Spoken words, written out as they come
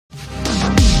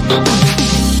What's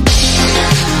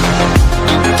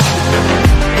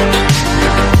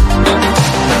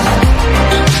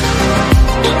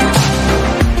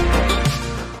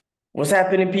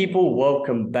happening, people?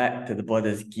 Welcome back to the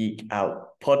Brothers Geek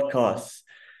Out podcast.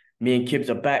 Me and Kibbs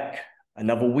are back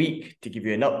another week to give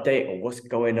you an update on what's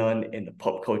going on in the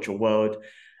pop culture world.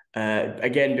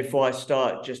 Again, before I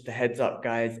start, just a heads up,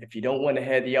 guys. If you don't want to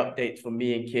hear the updates from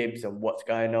me and Kibbs and what's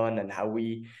going on and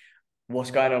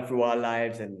what's going on through our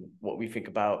lives and what we think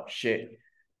about shit,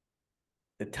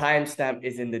 the timestamp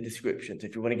is in the description. So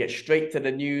if you want to get straight to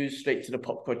the news, straight to the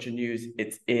pop culture news,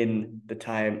 it's in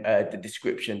the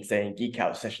description saying Geek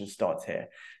Out session starts here.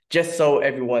 Just so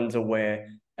everyone's aware,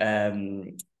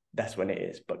 that's when it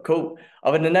is. But cool.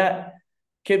 Other than that,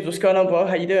 Kibbs, what's going on, bro?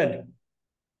 How you doing?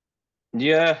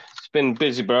 Yeah, it's been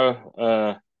busy,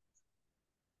 bro.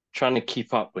 Trying to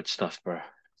keep up with stuff, bro.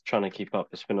 Trying to keep up.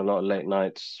 It's been a lot of late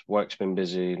nights. Work's been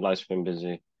busy. Life's been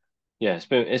busy. Yeah,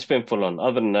 it's been full on.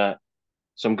 Other than that,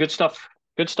 some good stuff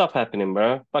happening,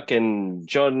 bro. Fucking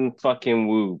John fucking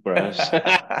Woo, bro.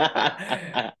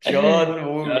 John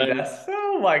Woo. John,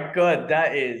 Oh my God,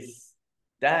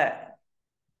 that.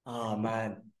 Oh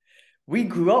man. We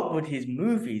grew up with his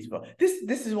movies, bro.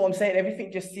 This is what I'm saying.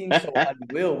 Everything just seems so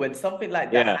unreal when something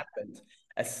like that yeah, happens.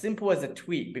 As simple as a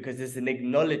tweet, because there's an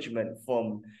acknowledgement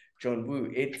from John Woo.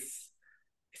 It's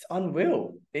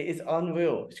unreal. It is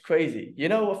unreal. It's crazy. You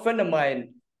know, a friend of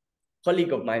mine,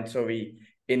 colleague of mine, sorry,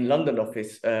 in London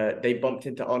office, they bumped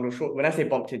into Arnold Schwarzenegger. When I say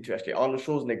bumped into, actually, Arnold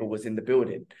Schwarzenegger was in the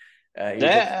building. He was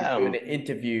obviously doing damn. an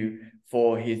interview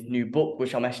for his new book,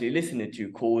 which I'm actually listening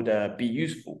to, called Be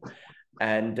Useful.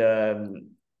 And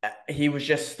he was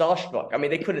just starstruck. I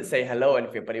mean, they couldn't say hello or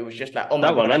anything, but it was just like, oh my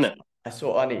That one, God, isn't it? I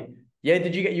saw Arnie. Yeah,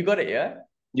 you got it, yeah?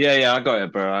 Yeah, I got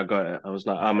it, bro. I got it. I was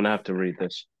like, I'm gonna have to read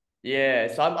this.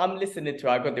 Yeah, so I'm listening to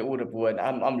it. I got the Audible and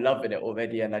I'm loving it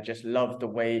already. And I just love the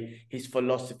way his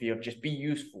philosophy of just be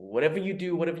useful. Whatever you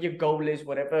do, whatever your goal is,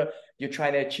 whatever you're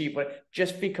trying to achieve, but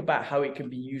just think about how it can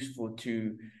be useful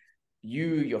to you,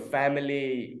 your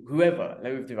family, whoever.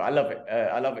 I love it.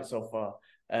 I love it so far.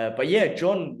 But yeah,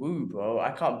 John Woo, bro.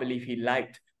 I can't believe he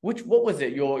liked what was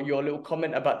it? Your little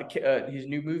comment about his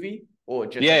new movie or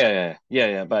just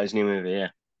Yeah. About his new movie. Yeah.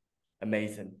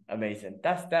 amazing.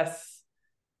 That's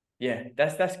yeah,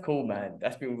 that's cool, man.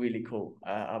 That's been really cool.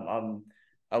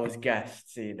 I was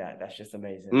gassed seeing that. That's just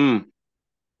amazing. Mm.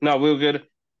 No, we were good.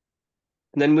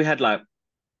 And then we had like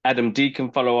Adam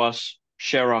Deacon follow us,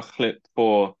 share our clip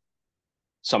for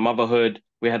some Motherhood.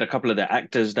 We had a couple of the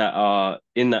actors that are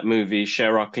in that movie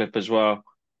share our clip as well.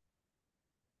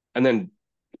 And then,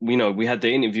 we had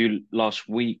the interview last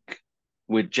week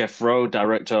with Jeff Rowe,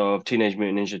 director of Teenage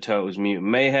Mutant Ninja Turtles Mutant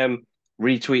Mayhem,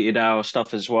 retweeted our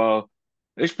stuff as well.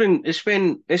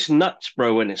 It's nuts,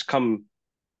 bro, when it's come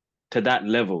to that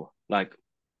level. Like,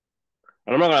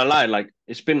 and I'm not gonna lie, like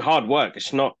it's been hard work.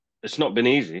 It's not been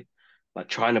easy. Like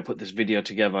trying to put this video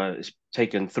together, it's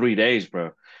taken 3 days,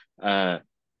 bro. Uh,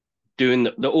 doing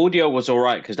the audio was all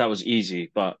right because that was easy,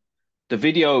 but the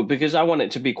video, because I want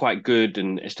it to be quite good,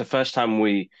 and it's the first time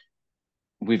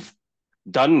we've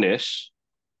done this.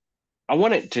 I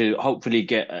want it to hopefully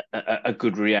get a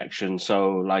good reaction.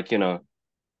 So, like, I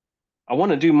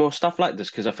want to do more stuff like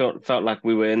this because I felt like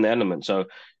we were in the element. So,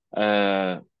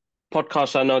 uh,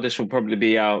 podcast. I know this will probably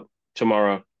be out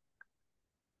tomorrow.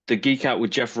 The Geek Out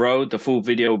with Jeff Rowe, the full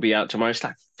video will be out tomorrow. It's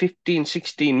like 15,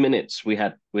 16 minutes we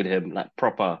had with him, like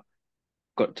proper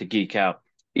got to geek out.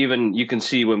 Even you can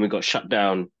see when we got shut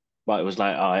down, but it was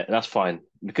like, all right, that's fine.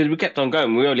 Because we kept on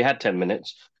going. We only had 10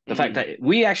 minutes. The fact Mm. that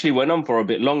we actually went on for a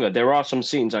bit longer, there are some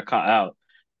scenes I cut out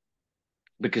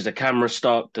because the camera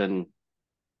stopped.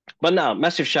 But now,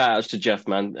 massive shout outs to Jeff,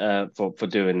 man, for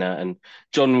doing that. And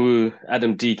John Woo,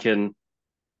 Adam Deacon.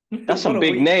 That's What some a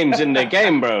big week. names in the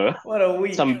game, bro. What a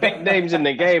week. Some big names in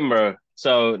the game, bro.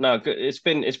 So no, it's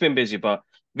been busy, but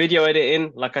video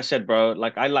editing, like I said, bro,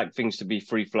 like I like things to be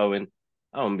free flowing.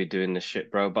 I won't be doing this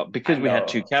shit, bro. But I because we had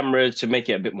two know. cameras to make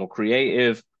it a bit more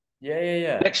creative,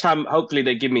 Yeah. next time hopefully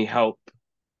they give me help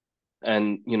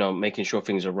and making sure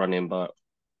things are running. But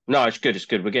no, it's good. It's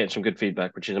good. We're getting some good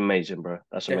feedback, which is amazing, bro.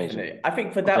 That's amazing. Definitely. I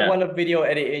think for that Yeah. one of video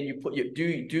editing, you put your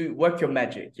do work your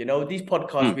magic. You know, these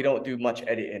podcasts Mm. we don't do much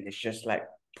editing. It's just like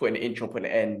putting the intro, putting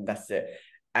the end, that's it.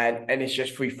 And it's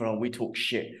just free flowing. We talk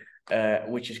shit,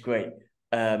 which is great.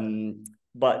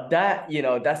 But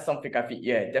that's something I think,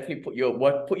 yeah, definitely put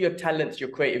your talents, your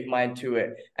creative mind to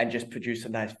it, and just produce a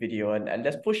nice video and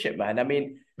let's push it, man. I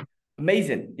mean,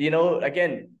 amazing.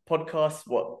 Again, podcasts,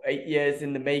 what, 8 years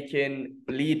in the making,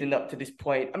 leading up to this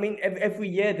point. I mean, every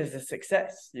year there's a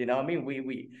success. I mean,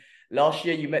 we last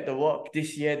year you met The Rock.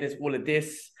 This year there's all of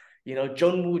this.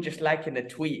 John Woo just liking a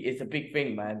tweet is a big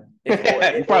thing, man. Or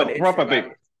on Proper big.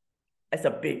 Instagram, it's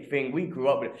a big thing. We grew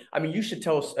up with it. I mean, you should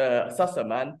tell Sasa,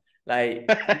 man. Like,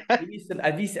 he needs to,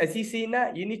 has he seen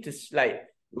that? You need to like.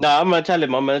 No, I'm gonna tell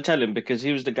him. I'm gonna tell him because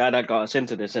he was the guy that got us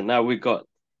into this, and now we got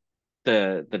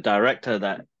the director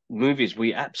that movies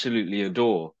we absolutely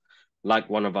adore, like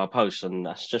one of our posts, and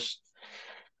that's just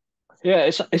yeah,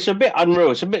 it's a bit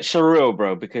unreal. It's a bit surreal,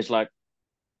 bro, because like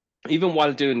even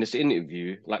while doing this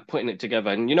interview, like putting it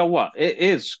together, and you know what, it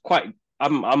is quite.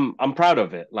 I'm proud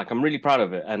of it. Like I'm really proud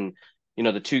of it, and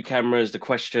the two cameras, the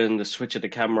question, the switch of the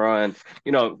camera, and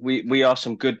we asked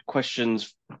some good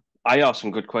questions. I asked some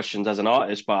good questions as an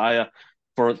artist, but I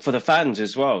for the fans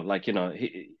as well. Like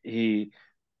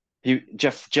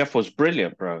Jeff was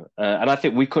brilliant, bro, and I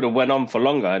think we could have went on for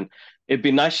longer. And it'd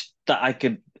be nice that I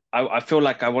could. I feel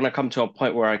like I want to come to a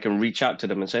point where I can reach out to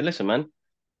them and say, listen, man,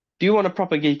 do you want to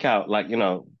proper geek out? Like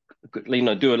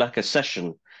do like a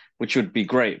session, which would be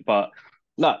great. But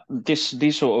like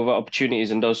these sort of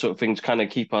opportunities and those sort of things kind of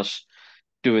keep us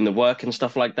doing the work and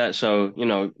stuff like that.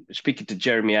 So speaking to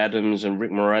Jeremy Adams and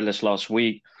Rick Morales last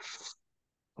week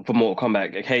for Mortal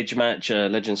Kombat a cage match,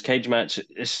 Legends cage match,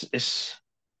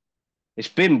 it's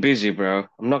been busy, bro.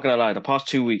 I'm not gonna lie. The past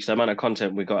 2 weeks, the amount of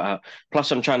content we got out. Plus,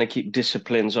 I'm trying to keep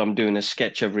discipline, so I'm doing a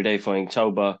sketch every day for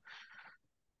Inktober.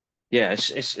 Yeah,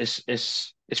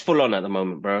 it's full on at the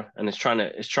moment, bro. And it's trying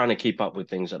to keep up with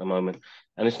things at the moment.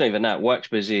 And it's not even that. Work's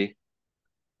busy.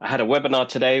 I had a webinar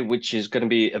today, which is going to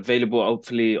be available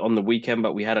hopefully on the weekend.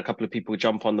 But we had a couple of people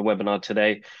jump on the webinar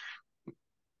today.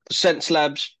 Sense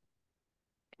Labs.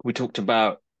 We talked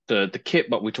about the kit,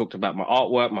 but we talked about my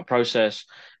artwork, my process.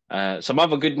 Some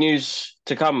other good news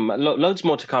to come. Loads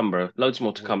more to come, bro. Loads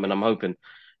more to come, and I'm hoping.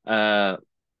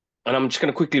 And I'm just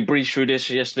going to quickly breeze through this.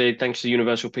 Yesterday, thanks to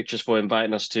Universal Pictures for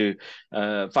inviting us to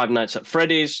Five Nights at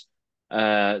Freddy's.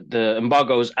 The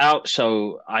embargo's out,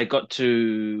 so I got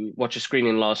to watch a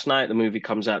screening last night. The movie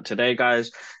comes out today, guys.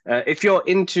 If you're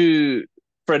into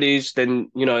Freddy's,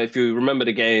 then if you remember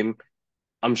the game,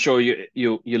 I'm sure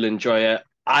you'll enjoy it.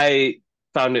 I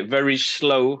found it very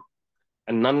slow,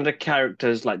 and none of the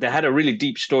characters they had a really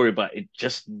deep story, but it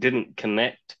just didn't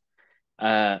connect.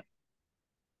 And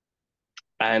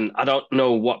I don't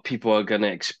know what people are gonna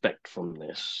expect from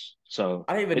this. So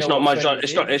I don't even it's know not what my genre.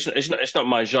 Freddy's is. It's not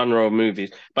my genre of movies.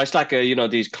 But it's like these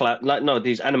these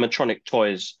animatronic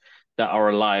toys that are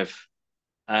alive,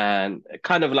 and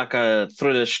kind of like a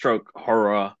thriller stroke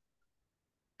horror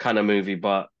kind of movie.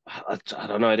 But I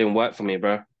don't know. It didn't work for me,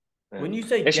 bro. When you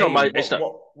say It's not my. game, It's not.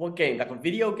 what game? Like a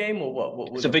video game or what? What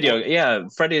It's was a it? video. What Yeah,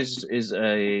 Freddy's is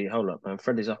a hold up, man.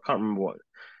 Freddy's. I can't remember what.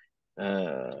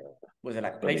 was it?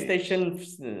 Like Freddy's. PlayStation,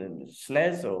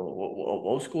 SNES, or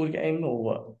old school game or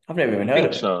what? I've never even I heard think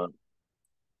of it. so.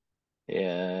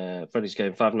 Yeah, Freddy's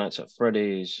game, Five Nights at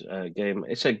Freddy's game.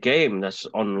 It's a game that's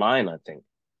online, I think.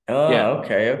 Yeah. Oh,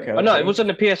 okay, okay, Oh no, it okay. was on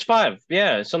the PS5.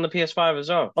 Yeah, it's on the PS5 as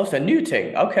well. Oh, it's a new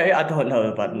thing. Okay, I don't know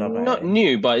about Not it.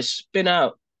 new, but it's been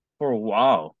out for a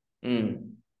while.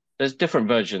 Mm. There's different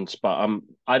versions, but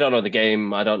I don't know the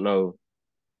game. I don't know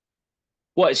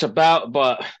what it's about,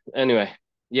 but anyway,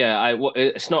 yeah,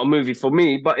 it's not a movie for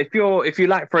me. But if you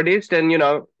like Freddy's, then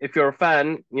if you're a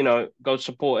fan, go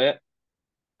support it.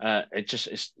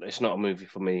 It's not a movie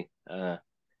for me.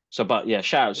 But yeah,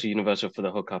 shout out to Universal for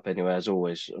the hookup anyway, as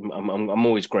always. I'm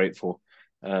always grateful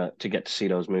to get to see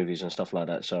those movies and stuff like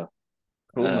that. So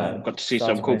Cool, man. got to see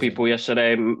Sounds some cool amazing. people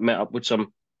yesterday. Met up with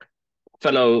some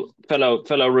fellow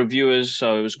reviewers.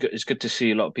 So it was good. It's good to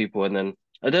see a lot of people. And then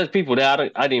there's people there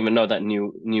I didn't even know that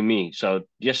knew me. So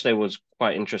yesterday was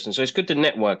quite interesting. So it's good to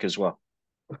network as well.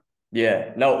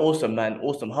 Yeah. No, awesome, man.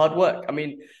 Awesome. Hard work. I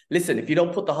mean, listen, if you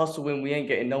don't put the hustle in, we ain't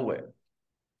getting nowhere.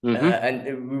 Hmm.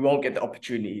 And we won't get the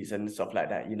opportunities and stuff like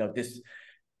that. This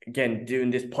again,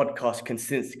 doing this podcast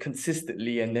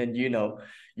consistently, and then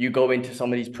you go into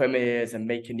some of these premieres and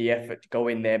making the effort to go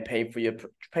in there, paying for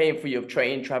your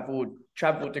train travel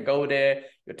to go there,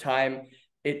 your time.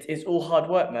 It's all hard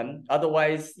work, man.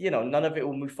 Otherwise, none of it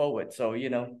will move forward. So,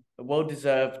 well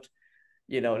deserved.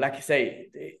 Like I say,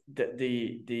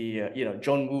 the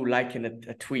John Woo liking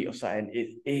a tweet or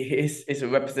something is a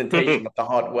representation of the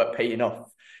hard work paying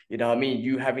off. You know what I mean?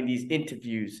 You having these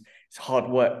interviews, it's hard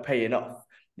work paying off.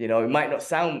 It might not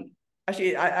sound actually.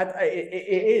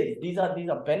 It is. These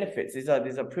are benefits. These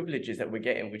are privileges that we're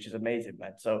getting, which is amazing,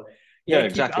 man. So Yeah, yeah, keep it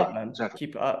exactly. up, man. Exactly.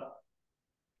 Keep it up.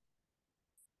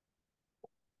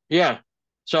 Yeah.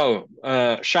 So,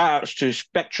 shout outs to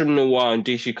Spectrum Noir and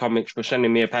DC Comics for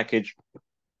sending me a package,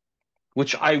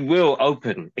 which I will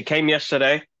open. It came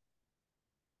yesterday.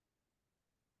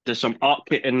 There's some art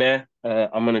kit in there.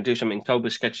 I'm going to do some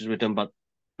Inktober sketches with them, but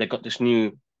they got this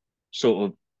new sort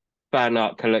of fan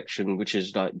art collection, which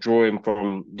is like drawing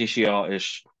from DC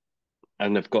artists,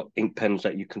 and they've got ink pens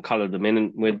that you can color them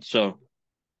in with. So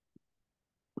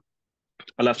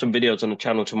I'll have some videos on the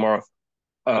channel tomorrow.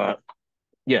 Uh,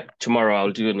 yeah, tomorrow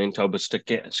I'll do an Inktober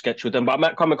sketch with them. But I'm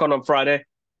at Comic Con on Friday.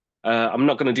 I'm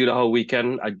not going to do the whole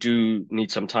weekend. I do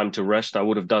need some time to rest. I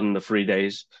would have done the 3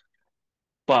 days,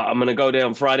 but I'm going to go there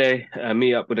on Friday,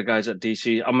 meet up with the guys at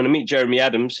DC. I'm going to meet Jeremy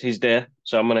Adams. He's there,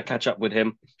 so I'm going to catch up with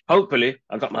him. Hopefully,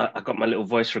 I got my little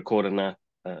voice recorder now.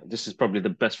 This is probably the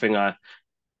best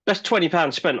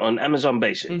 £20 spent on Amazon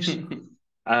Basics.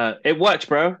 It works,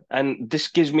 bro, and this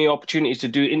gives me opportunities to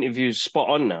do interviews spot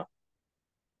on now.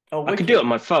 Oh, I could do it wicked. on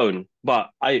my phone, but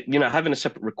having a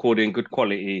separate recording, good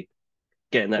quality,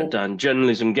 getting that Well, done.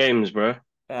 Journalism games, bro.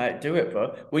 do it,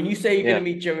 bro. When you say you're gonna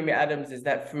Yeah. meet Jeremy Adams, is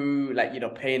that through like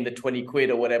paying the 20 quid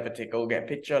or whatever to go get a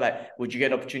picture? Like, would you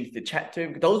get an opportunity to chat to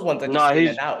him? Those ones are just No, in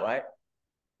and out, right?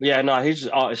 he's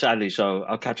artist alley, so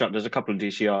I'll catch up. There's a couple of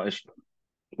DC artists.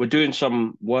 We're doing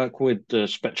some work with the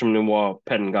Spectrum Noir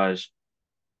pen guys.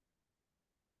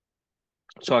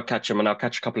 So I'll catch them and I'll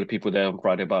catch a couple of people there on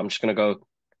Friday, but I'm just gonna go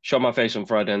show my face on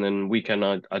Friday and then weekend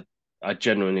I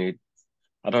genuinely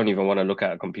I don't even want to look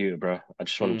at a computer, bro. I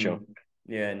just want to chill. Mm.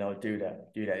 Yeah, no, do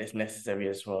that. Do that. It's necessary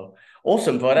as well.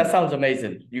 Awesome, bro. That sounds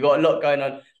amazing. You got a lot going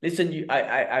on. Listen,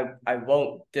 I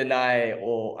won't deny,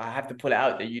 or I have to pull it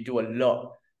out that you do a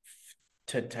lot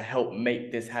to help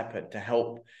make this happen, to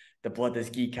help the Brothers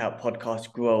Geek Out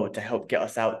podcast grow, to help get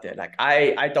us out there. Like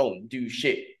I don't do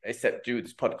shit except do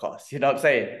this podcast. You know what I'm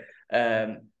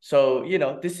saying? So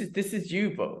this is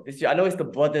you, bro. I know it's the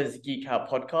Brothers Geek Out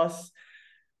podcast,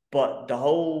 but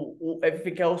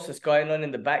everything else that's going on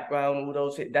in the background, all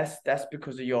those that's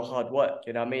because of your hard work.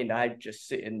 You know what I mean? I'm just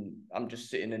sitting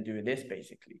and doing this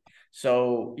basically.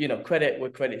 So, credit where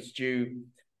credit's due.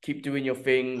 Keep doing your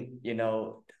thing.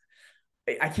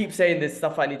 I keep saying there's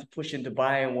stuff I need to push in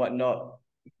Dubai and whatnot.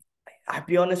 I'll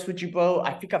be honest with you, bro.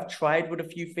 I think I've tried with a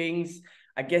few things.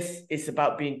 I guess it's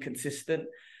about being consistent.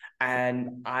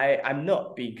 And I'm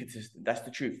not being consistent. That's the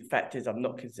truth. The fact is, I'm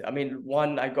not consistent. I mean,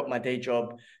 one, I got my day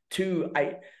job. Two,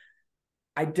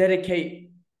 I dedicate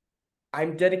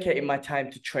I'm dedicating my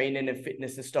time to training and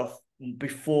fitness and stuff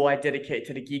before I dedicate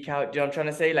to the geek out. Do you know what I'm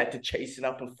trying to say? Like to chasing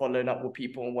up and following up with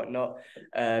people and whatnot.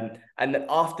 And then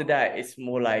after that, it's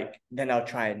more like then I'll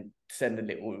try and send a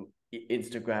little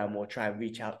Instagram or try and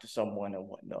reach out to someone and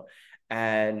whatnot.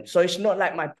 And so it's not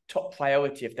like my top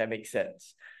priority, if that makes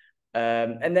sense.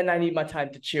 And then I need my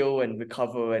time to chill and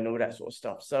recover and all that sort of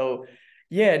stuff. So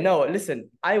yeah, no, listen,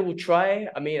 I will try.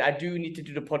 I mean, I do need to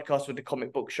do the podcast with the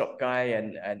comic book shop guy,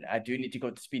 and I do need to go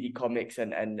to Speedy Comics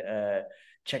and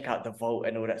check out the vault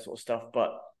and all that sort of stuff.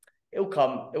 But it'll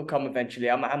come eventually.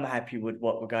 I'm happy with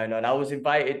what we're going on. I was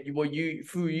invited, well,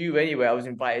 through you anyway. I was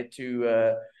invited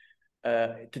to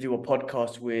do a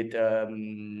podcast with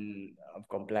I've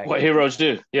gone blank. What heroes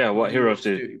do? Yeah, What what heroes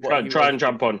heroes do. do? What Try heroes and do?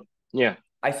 jump on. Yeah.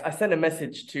 I sent a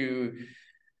message to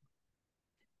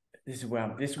this is where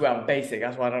I'm basic.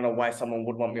 That's why I don't know why someone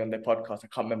would want me on their podcast. I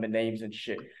can't remember names and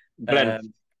shit.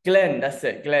 Glenn. Glenn, that's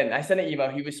it. Glenn. I sent an email.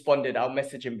 He responded. I'll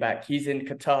message him back. He's in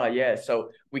Qatar, yeah. So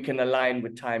we can align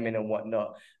with timing and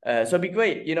whatnot. So it'd be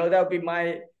great. That would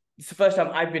be it's the first time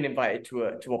I've been invited to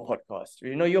a podcast.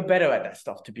 You're better at that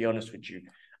stuff, to be honest with you.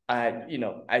 As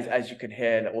you can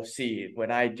hear or see,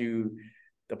 when I do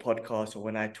the podcast or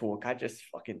when I talk, I just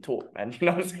fucking talk, man. You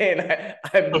know what I'm saying?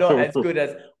 I'm not as good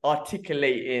as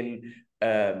articulating,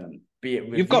 be it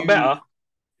You've got reviews. better.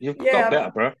 You've got Yeah,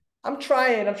 better, bro. I'm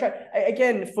trying.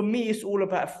 Again, for me, it's all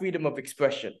about freedom of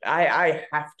expression. I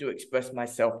have to express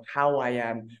myself, how I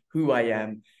am, who I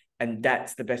am, and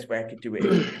that's the best way I could do it.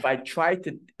 If I try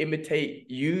to imitate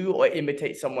you or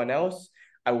imitate someone else,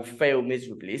 I will fail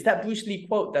miserably. It's that Bruce Lee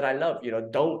quote that I love.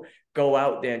 Don't go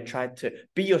out there and try to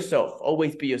be yourself.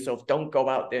 Always be yourself. Don't go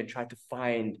out there and try to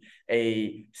find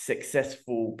a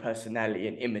successful personality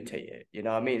and imitate it. You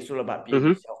know what I mean? It's all about being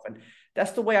yourself. And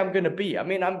that's the way I'm going to be. I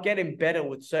mean, I'm getting better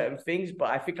with certain things, but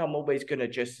I think I'm always going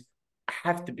to I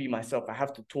have to be myself. I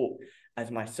have to talk as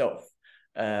myself.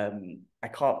 I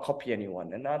can't copy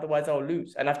anyone, and otherwise I'll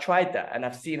lose. And I've tried that, and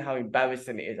I've seen how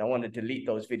embarrassing it is. I want to delete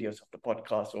those videos of the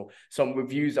podcast or some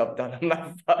reviews I've done. I'm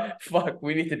like, fuck,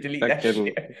 we need to delete that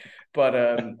shit. But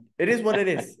it is what it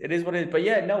is. It is what it is. But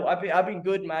yeah, no, I've been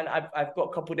good, man. I've got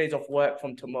a couple of days off work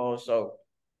from tomorrow, so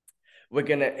we're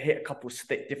gonna hit a couple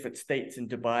different states in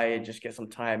Dubai and just get some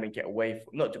time and get away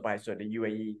from not Dubai, sorry, the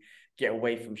UAE, get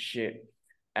away from shit.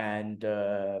 And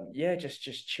yeah, just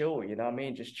chill, you know what I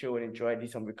mean? Just chill and enjoy,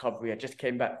 need some recovery. I just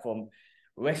came back from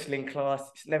wrestling class.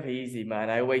 It's never easy, man.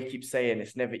 I always keep saying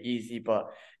it's never easy,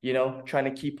 but trying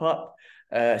to keep up.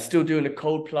 Still doing the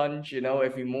cold plunge,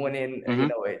 every morning.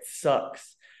 It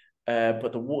sucks.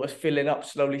 But the water's filling up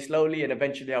slowly, and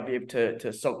eventually I'll be able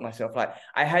to soak myself. Like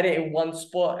I had it in one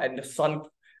spot, and the sun,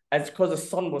 as because the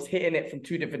sun was hitting it from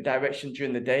two different directions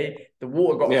during the day, the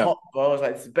water got Yeah. hot. Bro, I was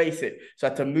like, it's basic. So I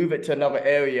had to move it to another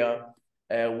area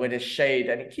where there's shade,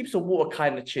 and it keeps the water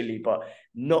kind of chilly, but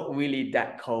not really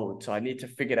that cold. So I need to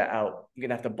figure that out. I'm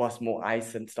gonna have to bust more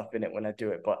ice and stuff in it when I do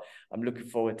it, but I'm looking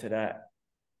forward to that.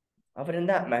 Other than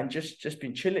that, man, just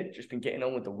been chilling, just been getting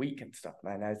on with the week and stuff,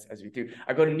 man, as we do.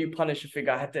 I got a new Punisher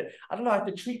figure. I don't know, I had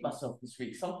to treat myself this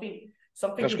week. Something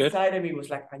That's good. inside of me was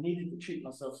like, I needed to treat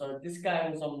myself. So this guy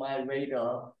was on my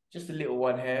radar, just a little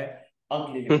one here,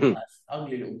 ugly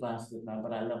little bastard, man,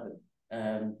 but I love it.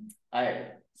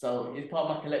 So it's part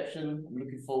of my collection. I'm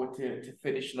looking forward to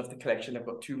finishing off the collection. I've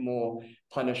got two more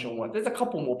Punisher ones. There's a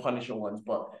couple more Punisher ones,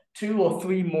 but two or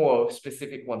three more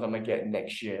specific ones I'm gonna get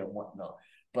next year and whatnot.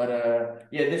 But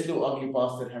yeah, this little ugly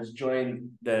bastard has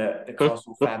joined the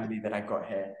castle family that I got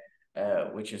here,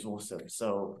 which is awesome.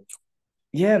 So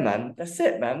yeah, man, that's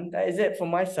it, man. That is it from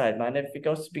my side, man. Everything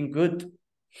else has been good.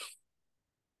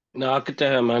 No, good to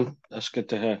hear, man. That's good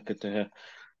to hear. Good to hear.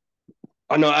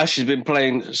 I know Ash has been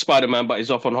playing Spider-Man, but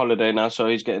he's off on holiday now, so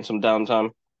he's getting some downtime.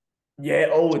 Yeah,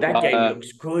 oh, that game Uh,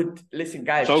 looks good. Listen,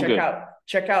 guys, so good.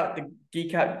 check out the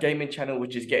Geek Out Gaming channel,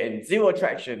 which is getting zero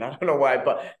traction. I don't know why,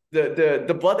 but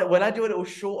the brother, when I do a little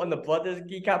short on the Brothers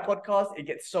Geek Out podcast, it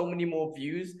gets so many more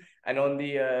views. And on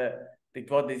the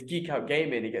Brothers Geek Out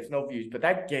Gaming, it gets no views. But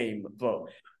that game, bro,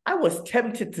 I was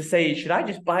tempted to say, should I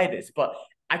just buy this? But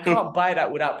I can't buy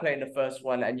that without playing the first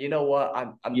one. And you know what?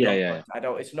 I'm Yeah, not yeah. going to. I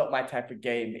don't, it's not my type of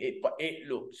game. But it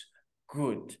looks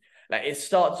good. Like it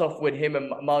starts off with him and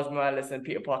Miles Morales and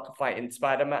Peter Parker fighting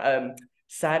Sandman,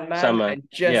 Sandman. and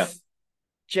Yeah.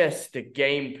 just the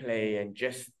gameplay and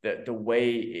just the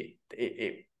way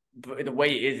the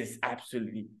way it is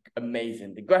absolutely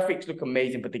amazing. The graphics look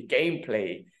amazing, but the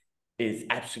gameplay is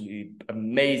absolutely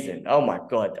amazing. Oh my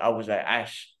god, I was like,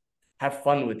 Ash, have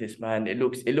fun with this, man. It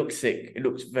looks sick. It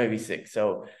looks very sick.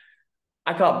 So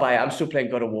I can't buy it. I'm still playing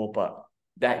God of War, but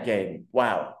that game,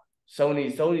 wow.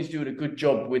 Sony's doing a good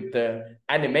job with the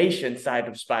animation side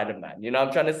of Spider-Man.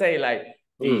 I'm trying to say like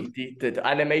Mm. the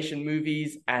animation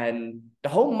movies and the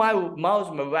whole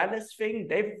Miles Morales thing,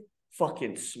 they've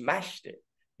fucking smashed it.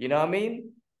 You know what I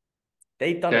mean?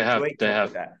 They've done They a have. great They job have.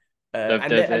 with that. They've,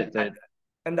 And they they, they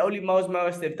and the only Miles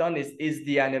Morales they've done is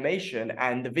the animation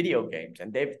and the video games,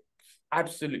 and they've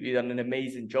absolutely done an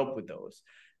amazing job with those.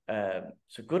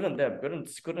 So good on them. Good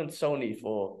on Sony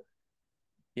for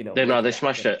they know making they it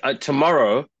smashed happen. it.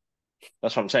 Tomorrow,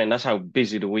 that's what I'm saying. That's how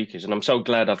busy the week is. And I'm so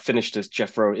glad I've finished this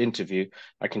Jeff Rowe interview.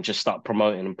 I can just start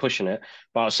promoting and pushing it.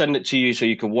 But I'll send it to you so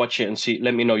you can watch it and see.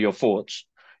 Let me know your thoughts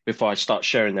before I start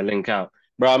sharing the link out.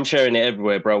 Bro, I'm sharing it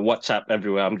everywhere, bro. WhatsApp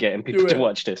everywhere. I'm getting people Do to it.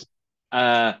 watch this.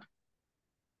 Uh,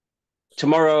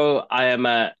 Tomorrow I am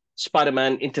at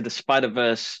Spider-Man Into the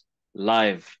Spider-Verse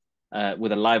live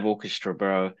with a live orchestra,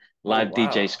 bro. Oh Live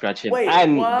DJ wow. scratching. Wait,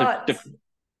 And what?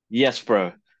 yes,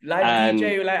 bro. Live And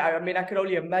DJ, like I mean, I could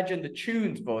only imagine the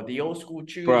tunes, bro. The old school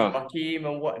tunes, bro, Rakim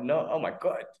and whatnot. Oh my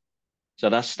god. so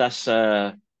that's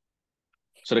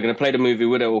so they're gonna play the movie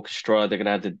with the orchestra. They're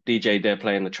gonna have the DJ there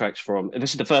playing the tracks from, and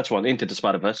this is the first one, Into the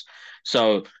Spider-Verse.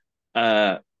 So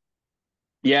uh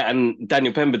yeah, and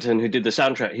Daniel Pemberton, who did the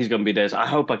soundtrack, he's gonna be there. So I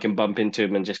hope I can bump into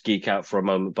him and just geek out for a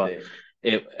moment. But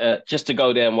Sick. it just to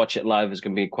go there and watch it live is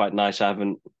gonna be quite nice.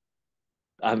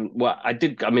 Well, I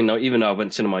did. I mean, even though I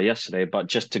went cinema yesterday, but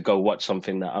just to go watch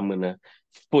something that I'm gonna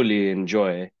fully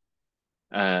enjoy,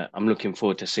 I'm looking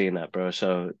forward to seeing that, bro.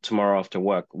 So tomorrow after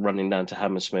work, running down to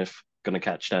Hammersmith, gonna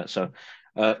catch that. So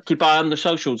keep an eye on the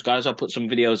socials, guys. I'll put some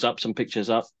videos up, some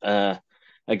pictures up.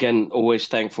 Again, always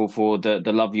thankful for the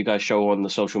love you guys show on the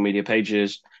social media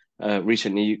pages.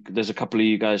 Recently, there's a couple of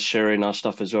you guys sharing our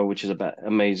stuff as well, which is about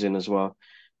amazing as well.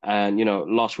 And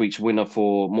last week's winner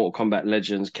for Mortal Kombat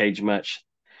Legends cage match.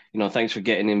 Thanks for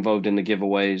getting involved in the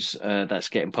giveaways. That's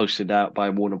getting posted out by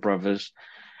Warner Brothers.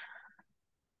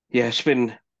 Yeah,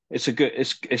 it's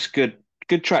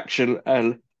good traction,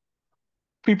 and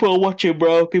people are watching,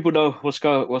 bro. People know what's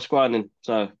going on.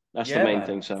 So that's the Yeah, main man,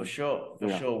 thing. So for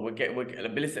yeah, sure.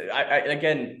 But listen,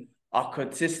 again, our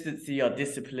consistency, our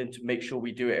discipline to make sure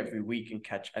we do it every week and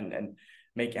catch and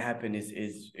make it happen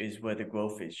is where the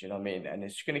growth is. You know what I mean? And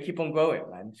it's gonna keep on growing,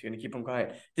 man. It's gonna keep on growing.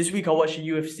 This week I watched the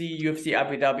UFC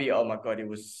Abu Dhabi. Oh my god, it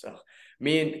was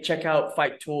me and check out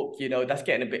Fight Talk. That's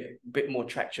getting a bit more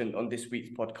traction on this week's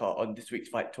podcast, on this week's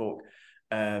Fight Talk.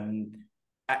 Um,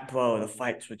 Bro, the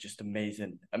fights were just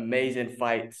amazing. Amazing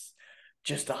fights.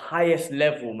 Just the highest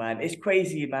level, man. It's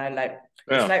crazy, man. Like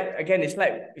it's Yeah. like again, it's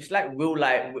like real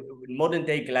life modern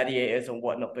day gladiators and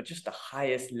whatnot, but just the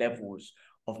highest levels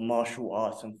of martial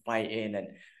arts and fighting and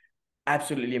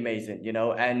absolutely amazing,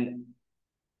 and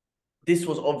this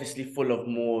was obviously full of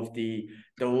more of the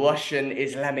Russian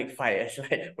Islamic fighters.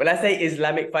 Like when I say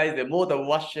Islamic fighters, they're more the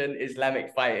Russian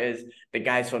Islamic fighters, the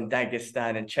guys from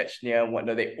Dagestan and Chechnya and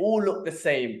whatnot. They all look the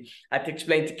same. I had to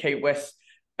explain to Kate West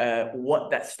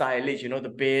what that style is, the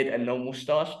beard and no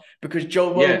mustache. Because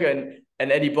Joe Yeah. Rogan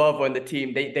and Eddie Bravo and the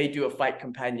team, they do a fight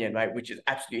companion, right? Which is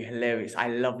absolutely hilarious. I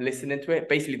love listening to it.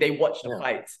 Basically, they watch the Yeah.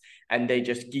 fights and they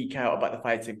just geek out about the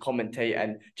fights and commentate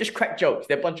and just crack jokes.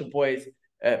 They're a bunch of boys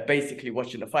basically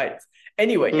watching the fights.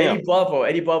 Anyway, Yeah.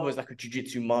 Eddie Bravo is like a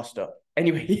jiu-jitsu master.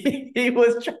 Anyway, he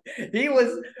was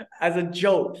as a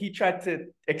joke, he tried to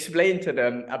explain to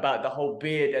them about the whole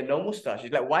beard and no mustache.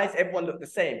 He's like, why does everyone look the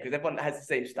same? Because everyone has the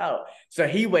same style. So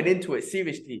he went into it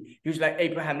seriously. He was like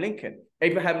Abraham Lincoln.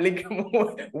 Abraham Lincoln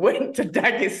went to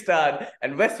Dagestan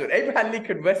and wrestled. Abraham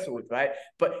Lincoln wrestled, right?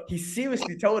 But he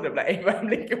seriously told him like Abraham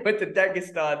Lincoln went to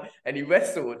Dagestan and he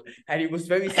wrestled, and he was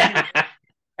very serious.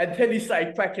 And then he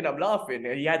started cracking up laughing,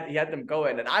 and he had them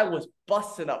going, and I was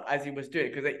busting up as he was doing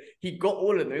it because he got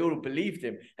all of them. They all believed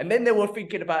him, and then they were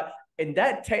thinking about in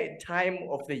that time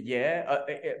of the year,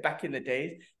 back in the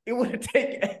days, it would have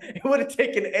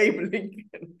taken Abe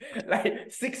Lincoln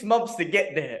like 6 months to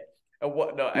get there and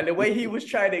whatnot. And the way he was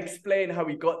trying to explain how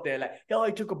he got there, like, oh,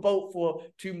 he took a boat for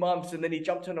 2 months and then he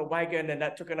jumped on a wagon and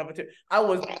that took another two. I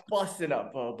was busting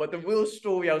up, bro. But the real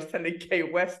story I was telling Kay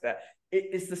West that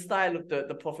it's the style of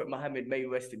the Prophet Muhammad, may he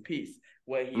rest in peace,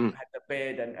 where he had the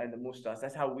beard and the mustache.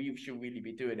 That's how we should really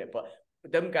be doing it. But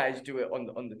them guys do it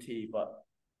on the tee. But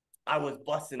I was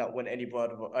busting up when Eddie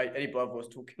Brother was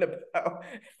talking about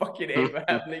fucking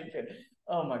Abraham Lincoln.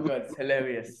 Oh my God, it's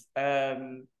hilarious.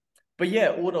 But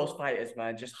yeah, all those fighters,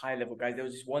 man, just high level guys. There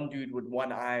was this one dude with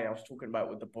one eye I was talking about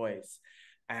with the boys,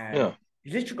 and Yeah.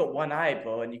 he literally got one eye,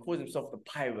 bro, and he calls himself the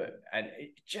pirate. And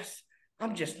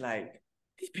I'm just like,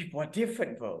 these people are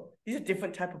different, bro. These are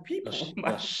different type of people,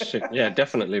 man. That's sick. Yeah,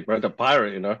 definitely, bro. The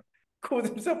pirate. Calls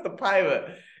himself the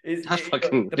pirate. That's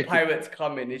fucking The ridiculous. pirate's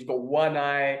coming. He's got one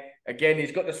eye. Again,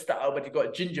 he's got the style, but he's got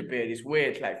a ginger beard. It's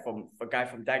weird, like from a guy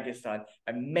from Dagestan.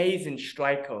 Amazing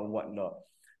striker and whatnot.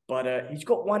 But he's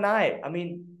got one eye. I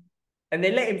mean, and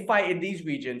they let him fight in these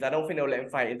regions. I don't think they'll let him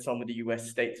fight in some of the US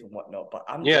states and whatnot. But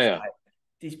I'm Yeah, just yeah. like,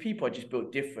 these people are just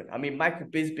built different. I mean, Michael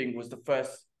Bisping was the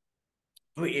first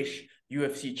British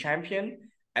UFC champion,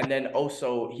 and then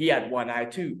also he had one eye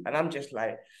too. And I'm just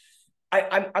like,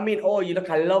 I mean, oh, you look,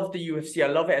 I love the UFC. I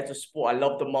love it as a sport. I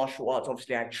love the martial arts.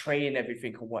 Obviously, I train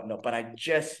everything and whatnot, but I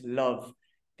just love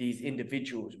these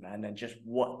individuals, man, and just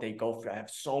what they go through. I have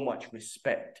so much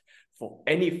respect for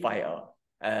any fighter,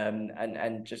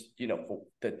 and just for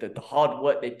the hard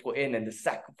work they put in and the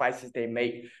sacrifices they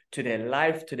make to their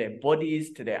life, to their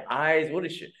bodies, to their eyes, all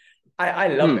this shit. I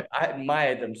love it. I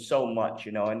admire them so much,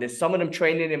 and there's some of them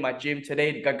training in my gym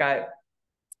today. The guy,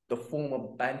 the former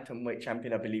bantamweight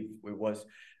champion, I believe it was,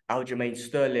 Aljamain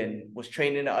Sterling, was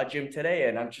training at our gym today.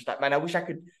 And I'm just like, man, I wish I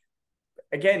could,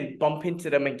 again, bump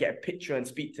into them and get a picture and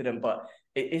speak to them. But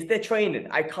it's their training.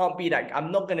 I can't be that.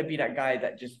 I'm not going to be that guy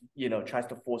that just, tries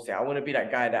to force it. I want to be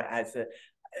that guy that has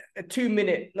a 2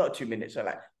 minute, not 2 minutes, so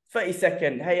like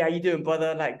 30-second, hey, how you doing,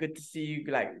 brother? Like, good to see you.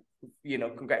 Like,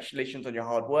 congratulations on your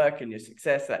hard work and your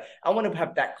success. Like, I want to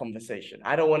have that conversation.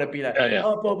 I don't want to be like, Yeah, yeah.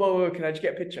 oh, bro, can I just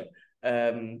get a picture?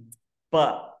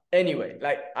 But anyway,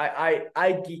 like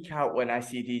I geek out when I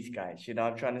see these guys.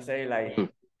 I'm trying to say, like,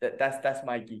 that's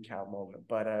my geek out moment.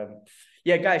 But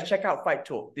yeah, guys, check out Fight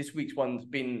Talk. This week's one's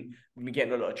been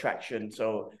getting a lot of traction,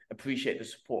 so appreciate the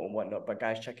support and whatnot. But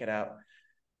guys, check it out.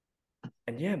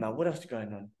 And yeah, man, what else is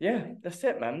going on? Yeah, that's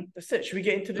it, man. That's it. Should we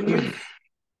get into the news?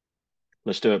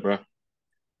 Let's do it, bro.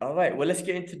 All right, well, let's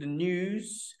get into the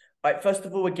news. All right, first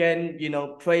of all, again,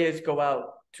 prayers go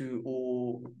out to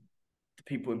all the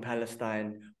people in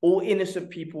Palestine, all innocent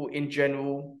people in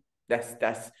general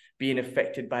that's being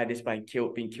affected by this, being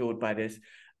killed by this.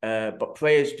 But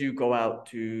prayers do go out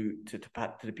to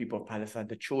the people of Palestine,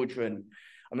 the children.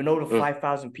 I mean, over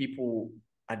 5,000 people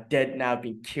are dead now,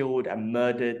 being killed and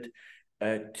murdered.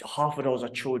 Half of those are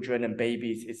children and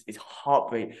babies. It's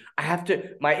heartbreaking.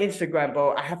 My Instagram,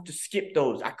 bro, I have to skip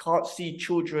those. I can't see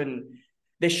children.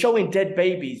 They're showing dead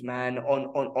babies, man,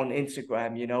 on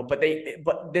Instagram,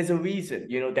 but there's a reason,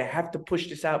 they have to push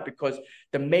this out because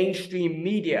the mainstream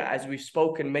media, as we've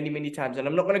spoken many, many times, and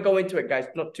I'm not going to go into it, guys,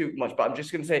 not too much, but I'm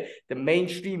just going to say the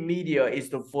mainstream media is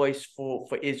the voice for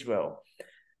Israel.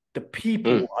 The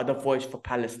people are the voice for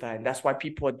Palestine. That's why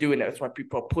people are doing it. That's why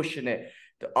people are pushing it.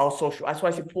 Our social. That's why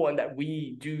it's important that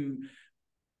we do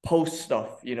post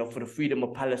stuff, for the freedom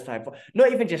of Palestine. For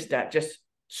not even just that, just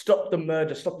stop the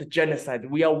murder, stop the genocide.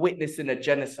 We are witnessing a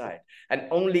genocide, and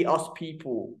only us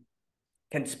people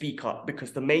can speak up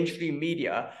because the mainstream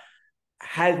media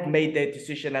has made their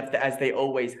decision as they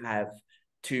always have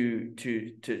to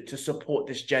support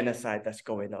this genocide that's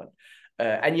going on.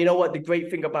 And you know what? The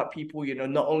great thing about people,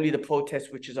 not only the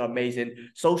protests, which is amazing,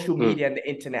 social media and the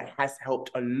internet has helped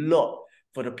a lot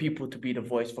for the people to be the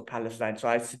voice for Palestine. So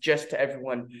I suggest to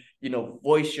everyone,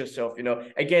 voice yourself.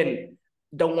 Again,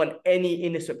 don't want any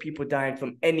innocent people dying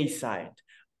from any side,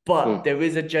 but there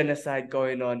is a genocide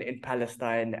going on in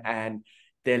Palestine, and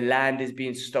their land is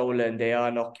being stolen. They are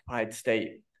an occupied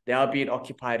state. They are being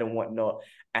occupied and whatnot.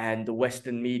 And the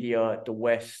Western media, the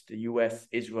West, the US,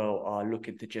 Israel are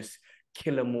looking to just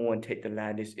kill them all and take the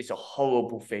land. It's a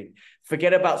horrible thing.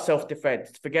 Forget about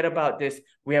self-defense. Forget about this.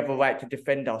 We have a right to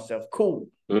defend ourselves. Cool.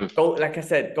 Go, like I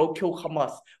said, go kill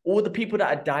Hamas. All the people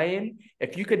that are dying,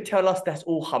 if you can tell us that's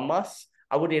all Hamas,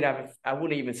 I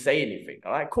wouldn't even say anything.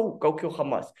 All right, cool. Go kill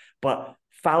Hamas. But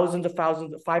thousands of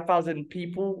thousands, 5,000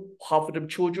 people, half of them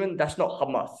children, that's not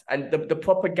Hamas. And the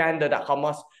propaganda that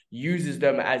Hamas uses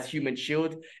them as human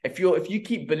shield, if you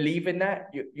keep believing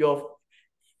that, you're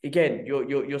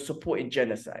supporting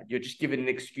genocide. You're just giving an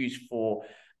excuse for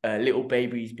little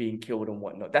babies being killed and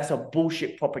whatnot. That's a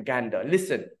bullshit propaganda.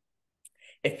 Listen,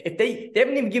 if they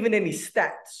haven't even given any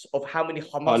stats of how many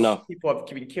Hamas people have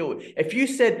been killed. If you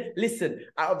said, listen,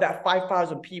 out of that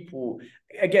 5,000 people,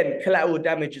 again, collateral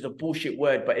damage is a bullshit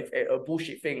word, but if a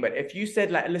bullshit thing. But if you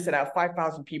said, like, listen, out of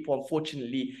 5,000 people,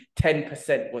 unfortunately,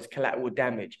 10% was collateral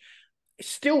damage.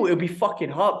 Still, it'll be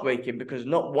fucking heartbreaking because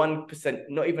not 1%,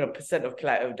 not even 1% of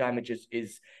collateral damage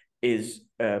is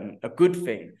a good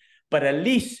thing. But at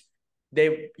least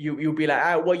you'll be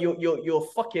like, well, you're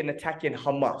fucking attacking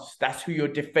Hamas. That's who you're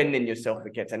defending yourself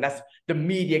against, and that's the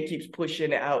media keeps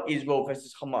pushing it out. Israel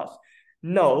versus Hamas.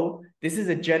 No, this is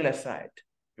a genocide,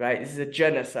 right? This is a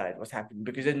genocide. What's happening?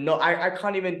 Because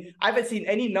I haven't seen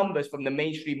any numbers from the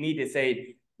mainstream media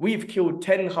saying we've killed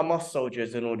 10 Hamas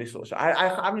soldiers and all this sort of stuff. I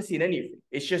haven't seen anything.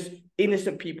 It's just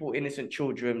innocent people, innocent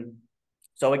children.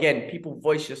 So again, people,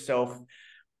 voice yourself.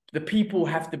 The people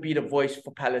have to be the voice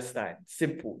for Palestine.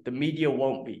 Simple. The media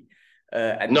won't be.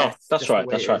 And no, that's right.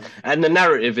 That's right. And the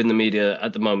narrative in the media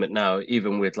at the moment now,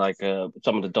 even with like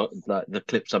some of the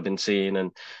clips I've been seeing,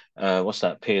 and what's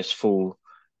that, Pierce Fool,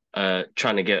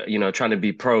 trying to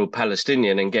be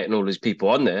pro-Palestinian and getting all these people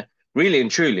on there. Really and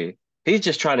truly, he's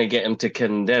just trying to get them to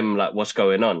condemn like what's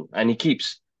going on. And he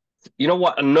keeps,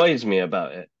 what annoys me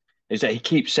about it is that he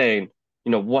keeps saying,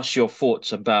 what's your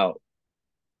thoughts about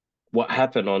what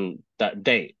happened on that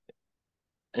date?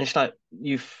 And it's like,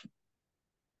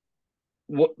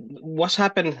 what's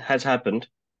happened has happened.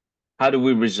 How do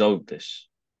we resolve this?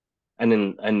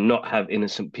 And not have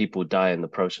innocent people die in the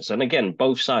process. And again,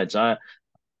 both sides. I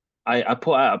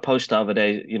put out a post the other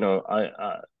day,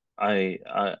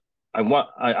 I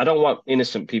don't want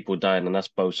innocent people dying, and that's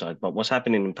both sides. But what's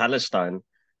happening in Palestine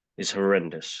is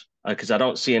horrendous because I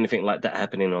don't see anything like that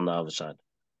happening on the other side.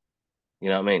 You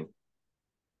know what I mean?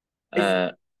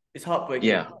 It's heartbreaking.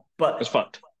 Yeah, but it's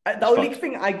fucked. The only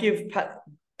thing I give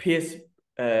Pierce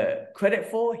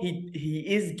credit for, he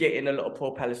is getting a lot of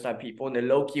pro-Palestine people, and the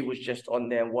Loki was just on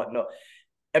there and whatnot.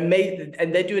 Amazing,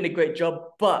 and they're doing a great job.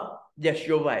 But yes,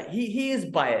 you're right. He is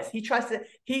biased.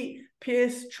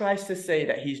 Pierce tries to say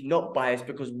that he's not biased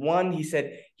because one, he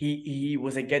said he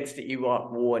was against the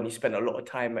Iraq war and he spent a lot of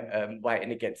time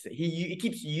fighting against it. He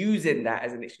keeps using that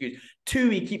as an excuse. Two,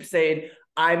 he keeps saying,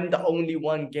 I'm the only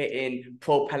one getting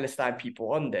pro-Palestine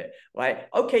people on there, right?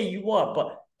 Okay, you are,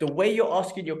 but the way you're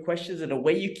asking your questions and the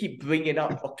way you keep bringing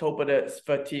up October the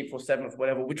 13th or 7th,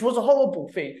 whatever, which was a horrible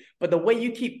thing, but the way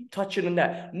you keep touching on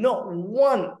that, not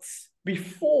once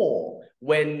before,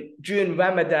 when during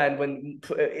Ramadan, when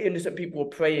innocent people were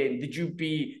praying, did you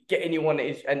get anyone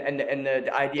and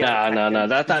the idea? No.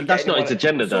 That's not his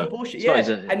agenda, though. So bullshit.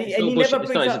 And he never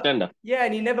brings up. Yeah,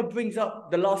 and he never brings up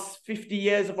the last 50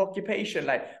 years of occupation.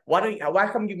 Like, why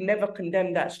come you've never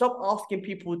condemned that? Stop asking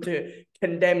people to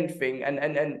condemn thing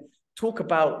and talk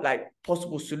about like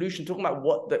possible solution. Talking about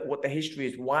what the history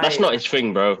is. Why that's not his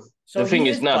thing, bro. So the thing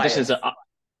is now biased. This is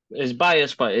it's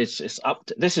biased, but it's up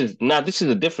to, this is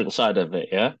a different side of it.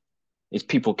 Yeah, it's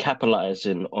people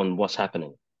capitalizing on what's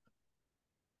happening.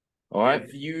 All right,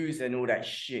 views and all that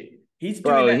shit. He's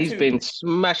been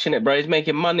smashing it, bro. He's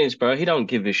making monies, bro. He don't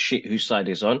give a shit whose side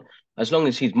he's on, as long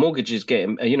as his mortgage is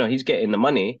getting, he's getting the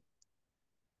money,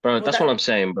 bro. Well, that's what I'm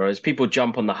saying, bro. Is people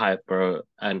jump on the hype, bro,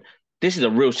 and this is a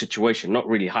real situation, not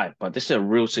really hype, but this is a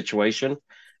real situation,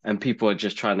 and people are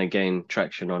just trying to gain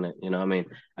traction on it. You know what I mean?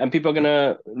 And people are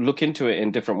gonna look into it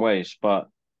in different ways. But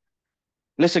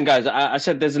listen, guys, I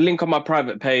said there's a link on my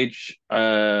private page.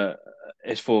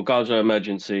 It's for Gaza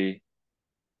Emergency.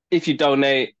 If you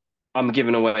donate, I'm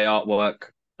giving away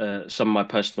artwork, some of my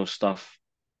personal stuff,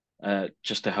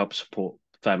 just to help support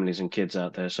families and kids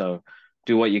out there. So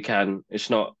do what you can. It's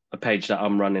not a page that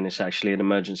I'm running. It's actually an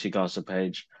emergency Gaza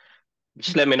page.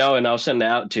 Just let me know and I'll send it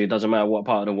out to you. Doesn't matter what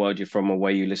part of the world you're from or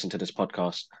where you listen to this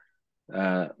podcast.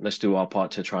 Let's do our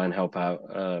part to try and help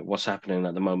out. What's happening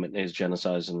at the moment is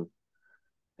genocide, and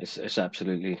it's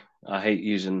absolutely. I hate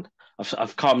using.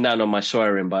 I've calmed down on my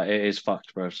swearing, but it is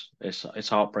fucked, bros. It's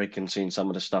heartbreaking seeing some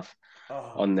of the stuff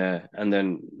Oh, on there, and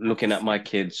then looking at my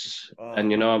kids,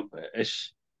 and oh,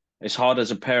 it's hard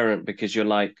as a parent because you're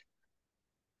like,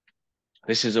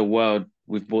 this is a world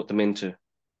we've brought them into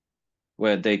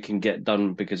where they can get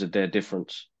done because of their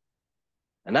difference.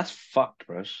 And that's fucked,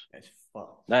 bros. it's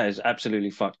fucked. That is absolutely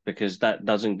fucked because that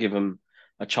doesn't give them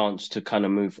a chance to kind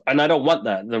of move. And I don't want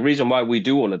that. The reason why we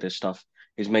do all of this stuff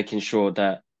is making sure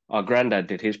that our granddad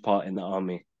did his part in the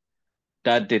army.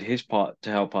 Dad did his part to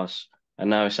help us. And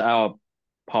now it's our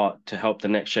part to help the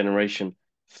next generation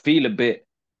feel a bit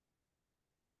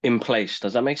in place.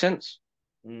 Does that make sense?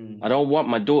 I don't want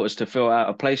my daughters to feel out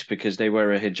of place because they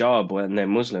wear a hijab and they're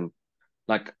Muslim.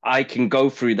 Like I can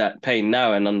go through that pain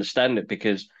now and understand it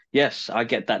because yes, I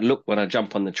get that look when I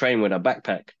jump on the train with a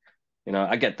backpack. You know,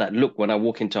 I get that look when I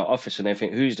walk into an office and they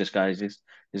think, "Who's this guy? Is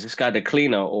this guy the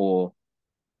cleaner or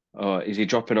is he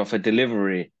dropping off a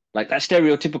delivery?" Like that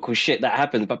stereotypical shit that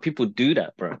happens, but people do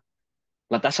that, bro.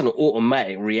 Like that's an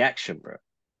automatic reaction, bro.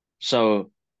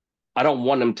 So I don't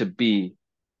want them to be.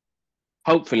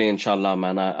 Hopefully, inshallah,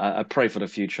 man. I pray for the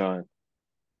future,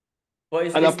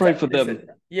 But and I pray for them.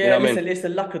 You know what I mean? it's the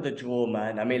luck of the draw,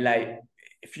 man. I mean, like,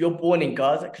 if you're born in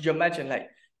Gaza, could you imagine, like,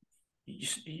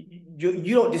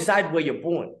 you don't decide where you're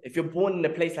born. If you're born in a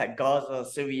place like Gaza,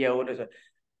 Syria, or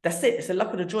that's it. It's the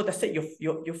luck of the draw. That's it.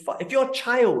 If you're a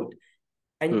child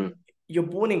and you're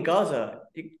born in Gaza,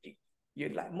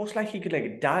 you're like most likely gonna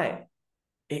like die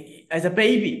as a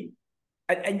baby,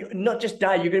 and you not just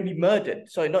die. You're gonna be murdered.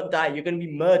 Sorry, not die. You're gonna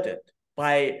be murdered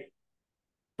by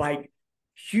by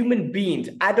human beings,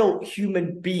 adult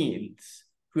human beings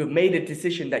who have made a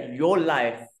decision that your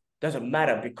life doesn't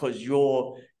matter because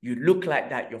you look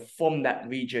like that, you're from that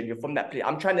region, you're from that place.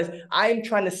 I'm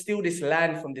trying to steal this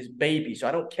land from this baby. So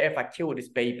I don't care if I kill this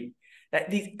baby. Like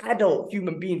these adult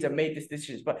human beings have made these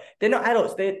decisions, but they're not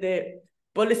adults.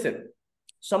 But listen,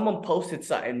 someone posted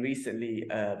something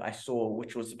recently I saw,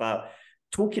 which was about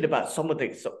talking about some of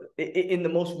in the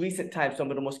most recent times, some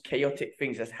of the most chaotic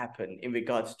things that's happened in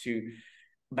regards to,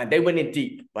 man, they went in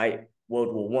deep, right?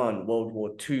 World War One, World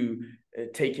War Two,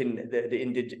 taking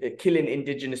killing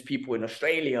indigenous people in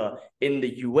Australia, in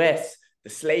the US, the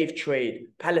slave trade,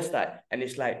 Palestine, and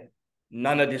it's like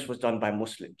none of this was done by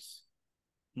Muslims.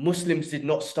 Muslims did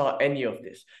not start any of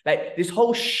this. Like this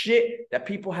whole shit that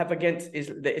people have against is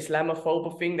the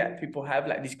Islamophobe thing that people have,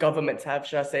 like these governments have,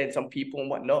 should I say, and some people and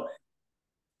whatnot.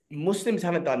 Muslims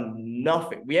haven't done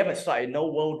nothing. We haven't started no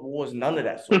world wars, none of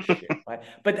that sort of shit, right?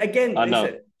 But again, I know.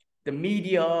 listen, the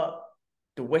media,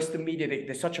 the Western media,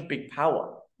 they're such a big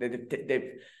power.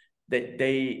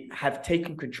 They have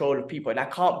taken control of people, and I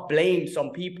can't blame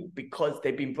some people because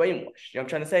they've been brainwashed. You know what I'm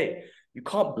trying to say? You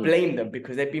can't blame them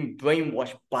because they've been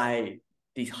brainwashed by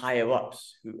these higher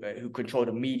ups who control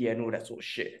the media and all that sort of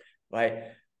shit,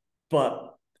 right?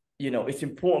 But you know, it's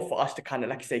important for us to kind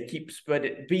of, like I say, keep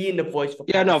spreading, being the voice for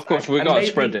Yeah, no, of course Palestine. we And gotta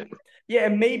spread maybe, it. yeah,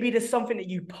 and maybe there's something that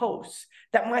you post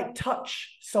that might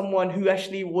touch someone who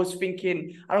actually was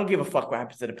thinking, I don't give a fuck what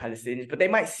happens to the Palestinians, but they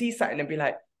might see something and be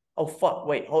like, oh, fuck,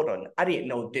 wait, hold on. I didn't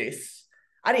know this.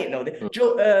 I didn't know this.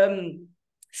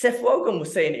 Seth Rogen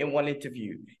was saying it in one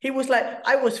interview. He was like,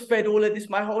 I was fed all of this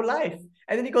my whole life.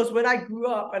 And then he goes, when I grew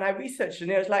up and I researched,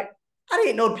 and it was like, I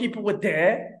didn't know people were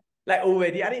there like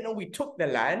already. I didn't know we took the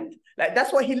land. Like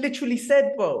that's what he literally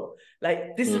said, bro.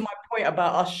 Like this is my point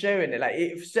about us sharing it. Like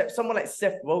if someone like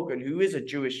Seth Rogen, who is a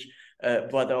Jewish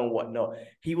brother and whatnot,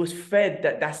 he was fed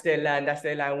that that's their land, that's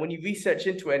their land. When he researched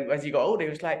into it, and as he got older, he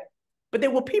was like, but there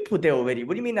were people there already.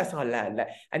 What do you mean that's our land? Like,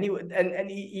 and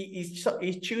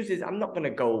he chooses. I'm not gonna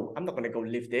go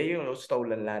live there. You know,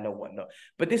 stolen land or whatnot.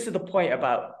 But this is the point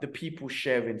about the people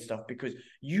sharing stuff, because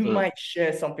you might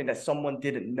share something that someone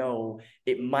didn't know.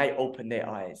 It might open their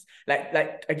eyes.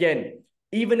 Like again,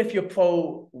 even if you're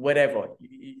pro whatever,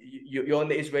 you're on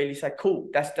the Israeli side, cool.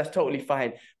 That's totally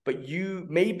fine. But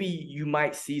maybe you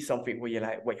might see something where you're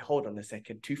like, wait, hold on a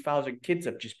second, 2,000 kids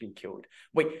have just been killed.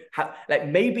 Wait, like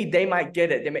maybe they might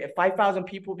get it. 5,000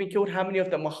 people have been killed. How many of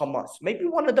them are Hamas? Maybe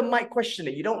one of them might question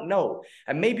it. You don't know,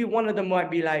 and maybe one of them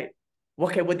might be like,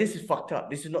 okay, well, this is fucked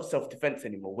up. This is not self-defense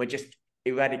anymore. We're just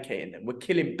eradicating them. We're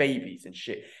killing babies and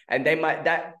shit. And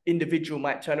that individual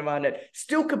might turn around and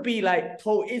still could be like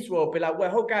pro-Israel, be like,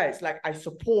 well, guys, like I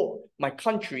support my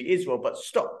country, Israel, but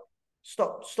stop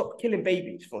killing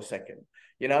babies for a second.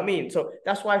 You know what I mean? So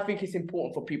that's why I think it's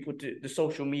important for people the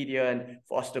social media and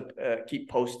for us to keep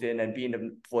posting and being a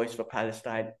voice for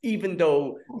Palestine, even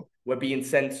though we're being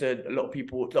censored. A lot of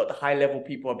the high level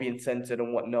people are being censored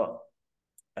and whatnot.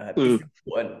 It's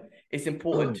important. It's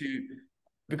important to,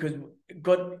 because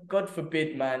God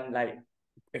forbid, man, like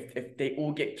if they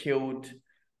all get killed,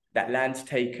 that land's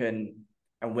taken,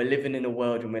 and we're living in a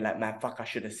world and we're like, man, fuck, I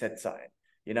should have said something.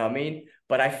 You know what I mean?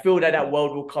 But I feel that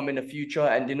world will come in the future.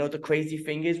 And you know, the crazy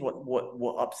thing is,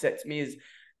 what upsets me is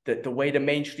that the way the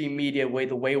mainstream media,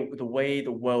 the way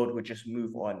the world would just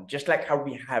move on, just like how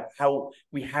we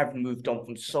have moved on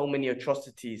from so many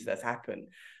atrocities that's happened.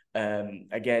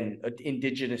 Again,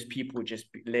 indigenous people, just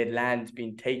their lands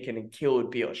being taken and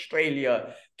killed, be it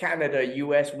Australia, Canada,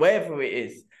 US, wherever it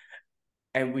is.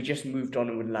 And we just moved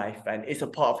on with life, and it's a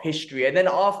part of history. And then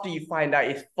after you find out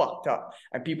it's fucked up,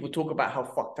 and people talk about how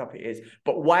fucked up it is,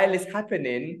 but while it's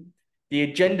happening, the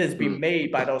agenda's been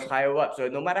made by those higher ups. So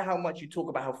no matter how much you talk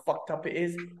about how fucked up it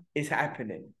is, it's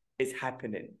happening. It's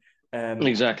happening.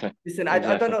 Exactly. Listen, I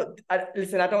don't know.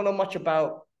 I don't know much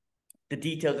about the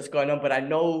details that's going on, but I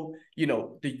know, you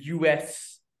know, the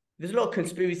US, there's a lot of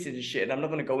conspiracies and shit, and I'm not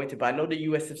going to go into it, but I know the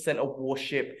US have sent a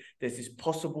warship. There's this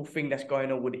possible thing that's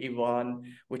going on with Iran,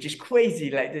 which is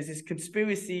crazy. Like there's this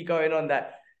conspiracy going on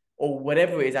that, or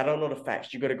whatever it is, I don't know the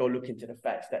facts. You got to go look into the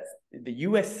facts. That's the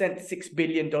US sent $6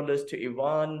 billion to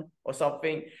Iran or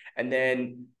something. And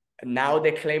then now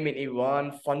they're claiming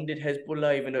Iran funded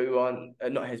Hezbollah, even though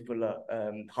not Hezbollah,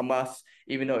 Hamas,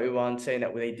 even though Iran saying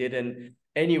that they didn't.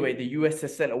 Anyway, the US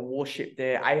has sent a warship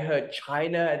there. I heard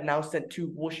China had now sent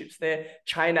 2 warships there.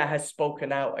 China has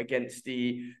spoken out against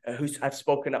have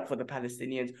spoken up for the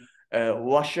Palestinians.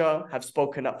 Russia have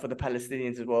spoken up for the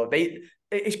Palestinians as well.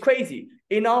 It's crazy.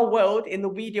 In our world, in the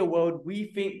media world,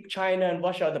 we think China and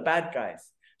Russia are the bad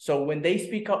guys. So when they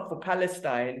speak up for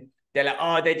Palestine, they're like,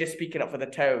 oh, they're just speaking up for the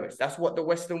terrorists. That's what the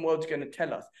Western world's going to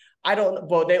tell us.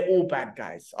 Well, they're all bad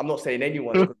guys. I'm not saying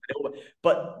anyone's good,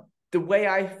 but the way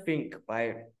I think,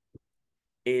 right,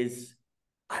 is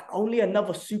only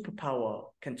another superpower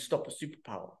can stop a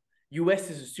superpower. US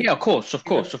is a superpower. Yeah,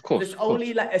 of course. It's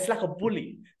only like, it's like a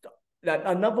bully. Like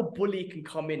another bully can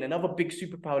come in, another big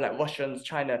superpower like Russia and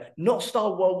China, not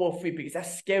start World War III because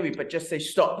that's scary, but just say,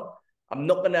 stop. I'm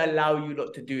not going to allow you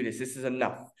lot to do this. This is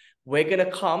enough. We're going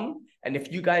to come, and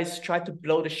if you guys try to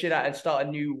blow the shit out and start a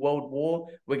new world war,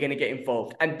 we're going to get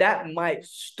involved. And that might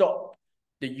stop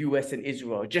the US and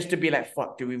Israel, just to be like,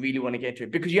 fuck, do we really want to get into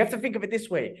it? Because you have to think of it this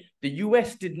way. The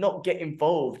US did not get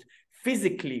involved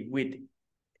physically with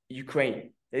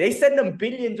Ukraine. They send them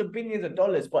billions and billions of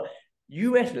dollars, but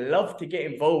US love to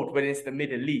get involved when it's the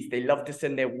Middle East. They love to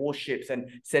send their warships and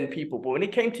send people. But when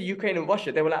it came to Ukraine and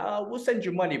Russia, they were like, oh, we'll send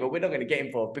you money, but we're not going to get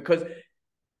involved because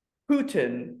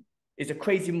Putin is a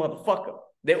crazy motherfucker.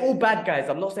 They're all bad guys.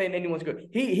 I'm not saying anyone's good.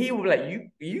 He will be like,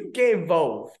 you get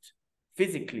involved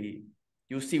physically,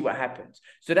 you'll see what happens.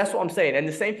 So that's what I'm saying. And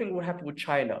the same thing will happen with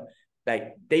China.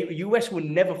 Like US will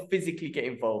never physically get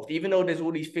involved, even though there's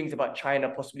all these things about China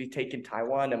possibly taking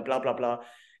Taiwan and blah, blah, blah.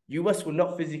 US will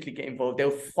not physically get involved.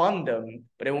 They'll fund them,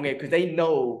 but they won't get, because they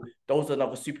know those are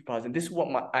another superpowers. And this is what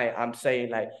I'm saying.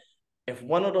 Like, if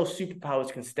one of those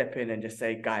superpowers can step in and just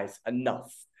say, guys,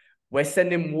 enough. We're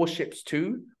sending warships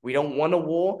too. We don't want a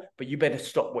war, but you better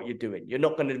stop what you're doing. You're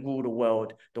not going to rule the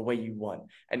world the way you want.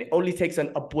 And it only takes a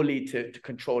bully to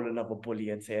control another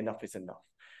bully and say enough is enough,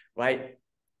 right?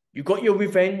 You got your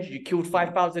revenge. You killed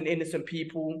 5,000 innocent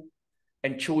people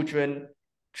and children.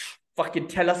 Fucking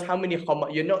tell us how many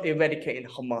Hamas. You're not eradicating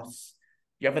Hamas.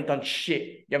 You haven't done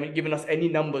shit. You haven't given us any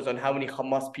numbers on how many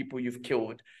Hamas people you've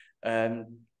killed. And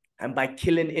by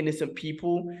killing innocent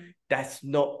people, that's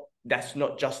not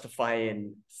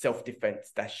justifying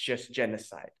self-defense. That's just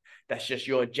genocide. That's just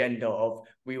your agenda of,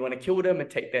 we want to kill them and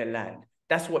take their land.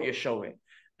 That's what you're showing.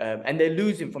 And they're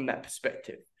losing from that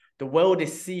perspective. The world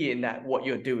is seeing that what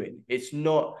you're doing. It's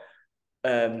not,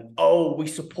 oh, we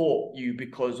support you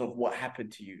because of what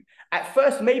happened to you. At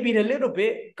first, maybe a little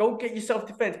bit, go get your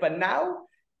self-defense. But now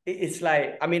it's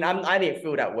like, I mean, I didn't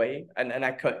feel that way, and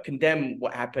I condemn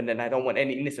what happened, and I don't want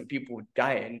any innocent people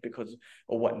dying because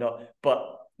or whatnot. But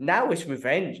now it's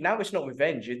revenge. Now it's not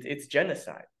revenge. It's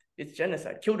genocide. It's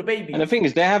genocide. Kill the And the babies. thing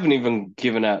is, they haven't even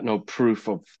given out no proof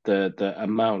of the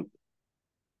amount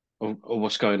of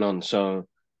what's going on. So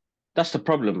that's the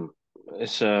problem.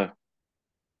 It's yeah.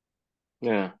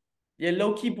 Yeah,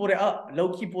 low key brought it up.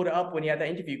 Low key brought it up when he had that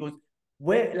interview. He goes,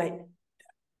 where like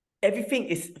everything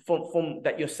is from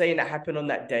that you're saying that happened on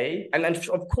that day, and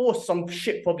of course some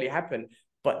shit probably happened,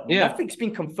 but Yeah. nothing's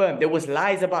been confirmed. There was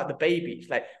lies about the babies.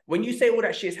 Like when you say all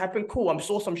that shit's happened, cool, I'm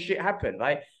sure some shit happened,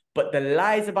 right? But the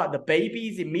lies about the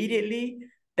babies immediately,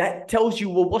 that tells you,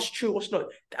 well, what's true, what's not.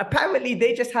 Apparently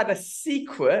they just had a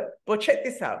secret, but check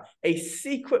this out, a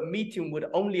secret meeting with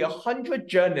only 100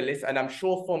 journalists, and I'm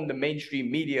sure from the mainstream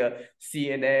media,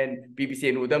 CNN, BBC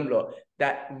and all them lot,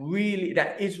 that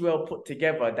Israel put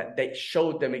together, that they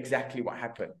showed them exactly what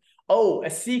happened. Oh, a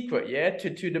secret, yeah,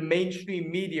 to the mainstream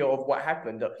media of what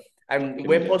happened. And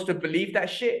we're supposed to believe that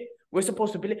shit. We're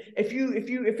supposed to believe,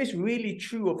 if it's really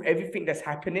true of everything that's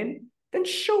happening, then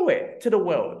show it to the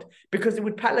world. Because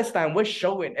with Palestine, we're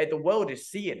showing it, the world is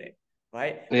seeing it,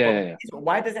 right? Yeah, But yeah, yeah.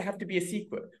 why does it have to be a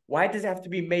secret? Why does it have to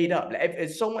be made up? Like,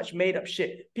 there's so much made up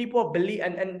shit. People believe,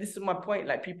 and this is my point.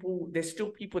 Like there's still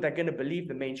people that are gonna believe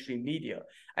the mainstream media,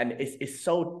 and it's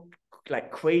so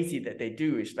like crazy that they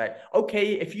do. It's like,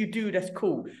 okay, if you do, that's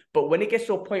cool. But when it gets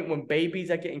to a point when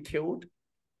babies are getting killed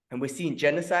and we're seeing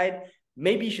genocide,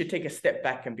 maybe you should take a step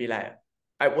back and be like,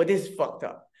 all right, well, this is fucked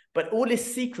up. But all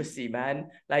this secrecy, man,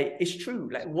 like it's true.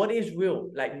 Like, what is real?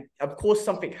 Like, of course,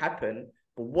 something happened,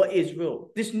 but what is real?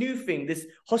 This new thing, this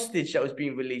hostage that was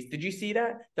being released. Did you see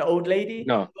that? The old lady?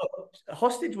 No. A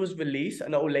hostage was released,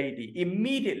 an old lady.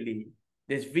 Immediately,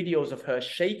 there's videos of her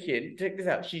shaking. Check this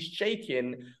out. She's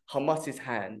shaking Hamas's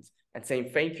hands and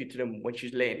saying thank you to them when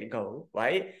she's letting it go,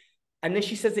 right? And then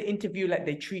she says in the interview, like,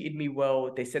 they treated me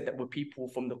well. They said that we're people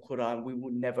from the Quran. We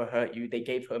will never hurt you. They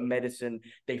gave her medicine.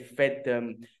 They fed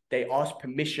them. They asked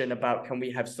permission about, can we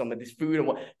have some of this food? And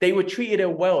what they were treated her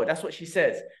well. That's what she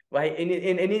says, right?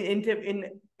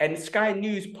 And Sky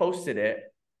News posted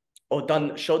it or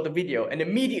showed the video. And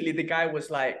immediately the guy was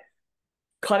like,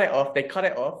 cut it off. They cut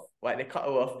it off, right? They cut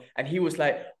her off. And he was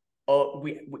like, oh,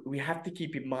 we have to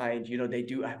keep in mind, you know, they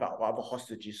do have other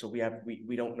hostages, so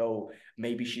we don't know,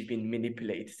 maybe she's been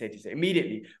manipulated to say this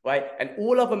immediately, right? And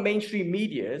all other mainstream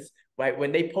medias, right,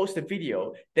 when they post a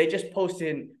video, they just post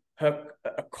in her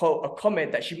a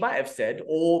comment that she might have said,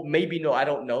 or maybe no, I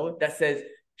don't know, that says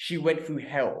she went through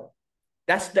hell.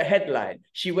 That's the headline.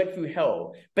 She went through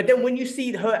hell. But then when you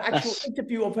see her actual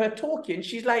interview of her talking,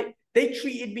 she's like, they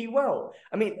treated me well.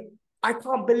 I mean, I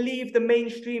can't believe the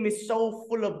mainstream is so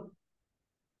full of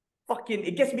fucking.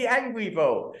 It gets me angry,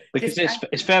 bro. Because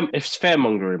it's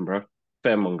fairmongering, bro.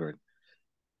 Fairmongering.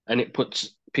 And it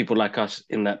puts people like us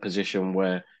in that position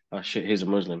where, oh shit, he's a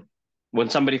Muslim. When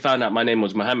somebody found out my name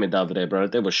was Mohammed the other day, bro,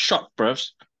 they were shocked,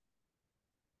 bros.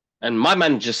 And my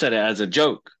man just said it as a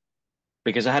joke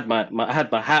because I had I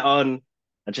had my hat on.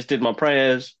 I just did my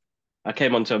prayers. I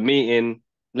came onto a meeting,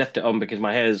 left it on because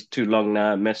my hair is too long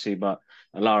now, messy, but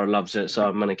Alara loves it, so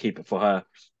I'm gonna keep it for her.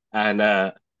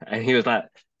 And he was like,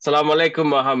 Salaam alaikum,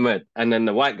 Muhammad. And then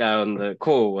the white guy on the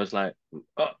call was like,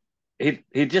 oh,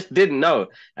 he just didn't know.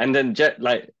 And then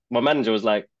like my manager was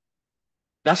like,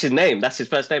 that's his name, that's his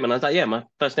first name. And I was like, yeah, my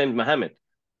first name's Mohammed.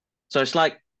 So it's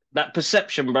like that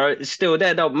perception, bro, is still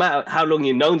there. Don't matter how long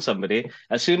you've known somebody.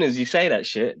 As soon as you say that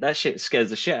shit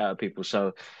scares the shit out of people.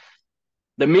 So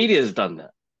the media's done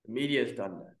that. The media's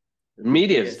done that. The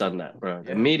media's done that, bro.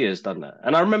 Yeah. The media's done that.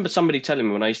 And I remember somebody telling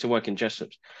me when I used to work in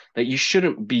Jessops that you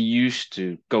shouldn't be used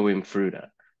to going through that.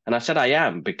 And I said I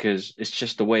am, because it's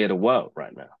just the way of the world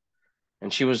right now.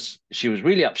 And she was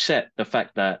really upset, the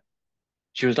fact that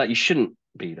she was like, you shouldn't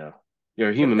be though.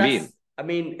 You're a human being. I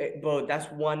mean, bro, that's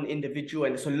one individual,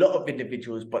 and it's a lot of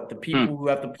individuals, but the people who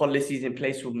have the policies in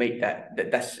place will make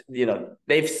that's, you know,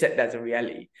 they've set that as a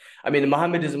reality. I mean,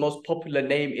 Muhammad is the most popular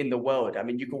name in the world. I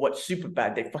mean, you can watch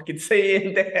Superbad, they fucking say it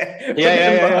in there.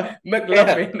 Yeah.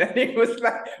 McLovin. And it was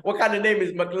like, what kind of name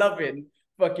is McLovin?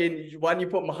 Fucking, why don't you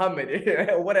put Muhammad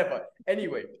or whatever?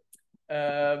 Anyway,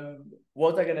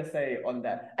 what was I gonna say on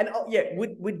that? And oh yeah,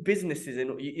 with businesses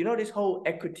and you know, this whole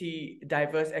equity,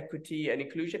 diverse equity and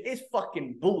inclusion is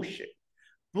fucking bullshit.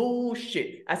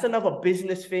 Bullshit. That's another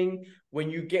business thing. When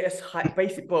you get a high,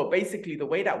 basically the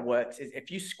way that works is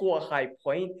if you score a high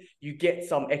point, you get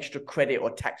some extra credit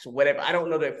or tax or whatever. I don't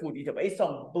know the full detail, but it's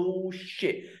some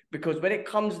bullshit. Because when it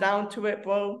comes down to it,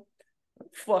 bro,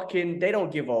 fucking, they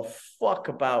don't give a fuck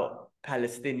about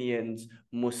Palestinians,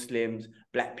 Muslims,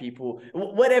 black people,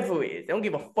 whatever it is. They don't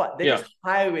give a fuck. They're just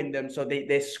hiring them so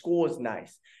their score's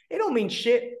nice. It don't mean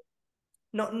shit.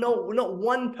 Not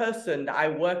one person that I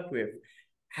work with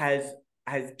has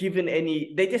given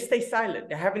any. They just stay silent.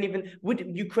 They haven't even with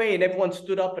Ukraine. Everyone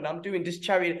stood up, and I'm doing this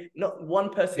charity. Not one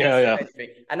person has said anything,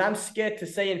 and I'm scared to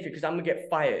say anything because I'm gonna get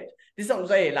fired. This is what I'm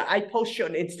saying. Like, I post shit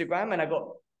on Instagram, and I got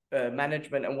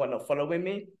management and whatnot following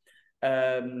me.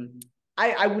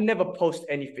 I would never post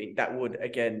anything that would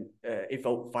again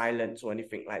evoke violence or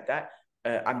anything like that.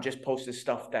 I'm just posting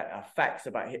stuff that are facts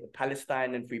about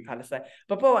Palestine and free Palestine.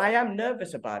 But bro, I am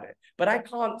nervous about it. But I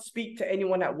can't speak to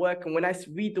anyone at work. And when I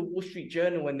read the Wall Street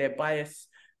Journal and their biased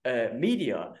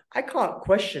media, I can't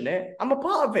question it. I'm a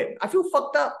part of it. I feel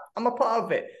fucked up. I'm a part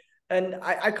of it. And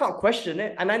I can't question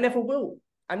it. And I never will.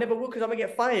 I never will because I'm going to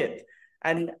get fired.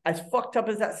 And as fucked up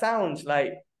as that sounds,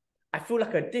 like, I feel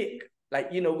like a dick. Like,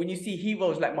 you know, when you see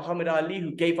heroes like Muhammad Ali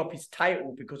who gave up his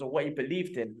title because of what he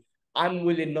believed in, I'm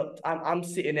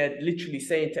sitting there literally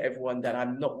saying to everyone that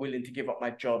I'm not willing to give up my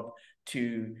job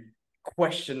to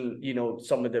question, you know,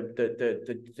 some of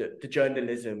the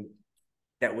journalism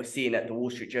that we're seeing at the Wall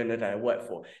Street Journal that I work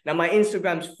for. Now, my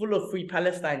Instagram's full of free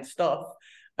Palestine stuff,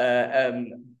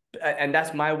 and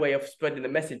that's my way of spreading the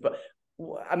message. But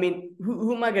I mean,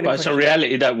 who am I going to? But it's a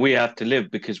reality that we have to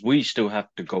live because we still have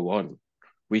to go on.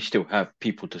 We still have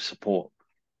people to support.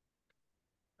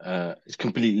 It's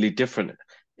completely different.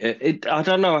 I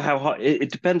don't know how hard.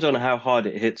 It depends on how hard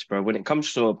it hits, bro. When it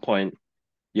comes to a point,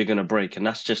 you're gonna break, and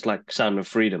that's just like Sound of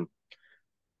Freedom.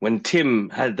 When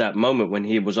Tim had that moment when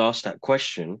he was asked that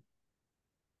question,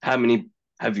 how many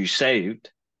have you saved?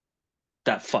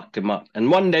 That fucked him up. And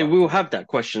one day we'll have that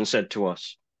question said to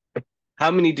us.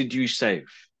 How many did you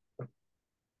save?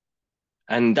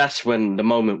 And that's when the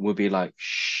moment will be like,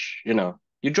 shh, you know,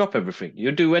 you drop everything,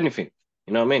 you do anything.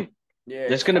 You know what I mean? Yeah,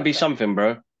 there's gonna be something,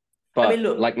 bro. But I mean,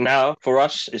 look, like now, for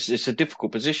us, it's a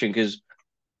difficult position because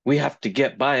we have to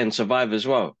get by and survive as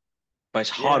well. But it's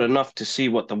hard enough to see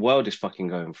what the world is fucking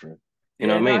going through. You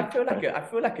know what I mean? I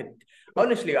feel like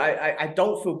honestly, I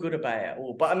don't feel good about it at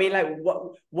all. But I mean, like,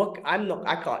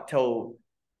 I can't tell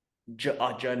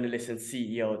our journalists and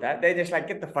CEO that. They're just like,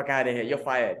 get the fuck out of here. You're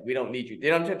fired. We don't need you.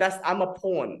 You know what I'm saying? I'm a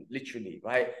pawn, literally,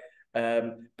 right?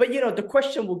 But, you know, the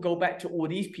question will go back to all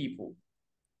these people.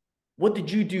 What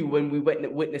did you do when we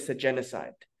witnessed a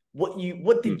genocide? What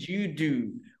did you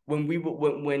do when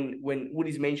when all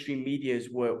these mainstream medias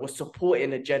were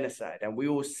supporting a genocide and we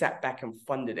all sat back and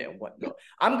funded it and whatnot?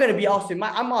 I'm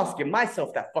asking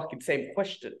myself that fucking same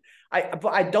question.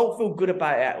 But I don't feel good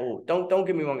about it at all. Don't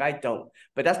get me wrong, I don't.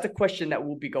 But that's the question that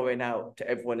will be going out to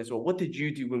everyone as well. What did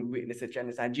you do when we witnessed a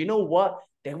genocide? Do you know what?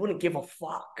 They wouldn't give a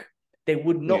fuck. They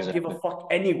would not give a fuck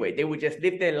anyway. They would just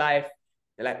live their life.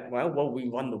 They're like, well, we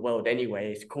won the world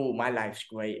anyway. It's cool. My life's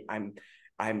great. I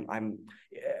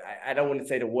don't want to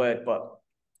say the word, but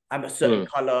I'm a certain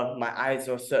color. My eyes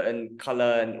are a certain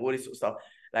color and all this sort of stuff.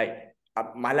 Like,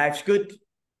 my life's good.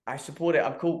 I support it.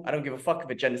 I'm cool. I don't give a fuck if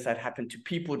a genocide happened to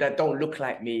people that don't look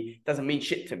like me. It doesn't mean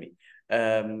shit to me.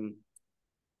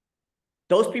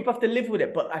 Those people have to live with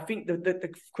it. But I think the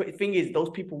thing is, those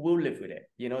people will live with it.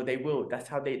 You know, they will. That's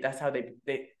how they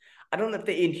I don't know if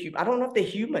they're inhuman. I don't know if they're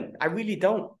human. I really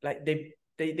don't. Like,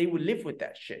 they will live with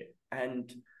that shit. And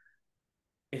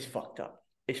it's fucked up.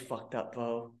 It's fucked up,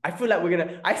 bro. I feel like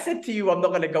I said to you, I'm not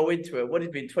going to go into it. What has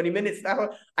it been 20 minutes now?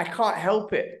 I can't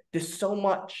help it. There's so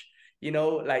much, you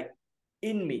know, like,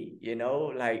 in me, you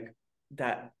know, like,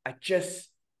 that I just,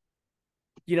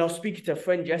 you know, speaking to a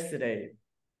friend yesterday,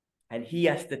 and he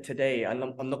asked it today, and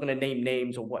I'm not going to name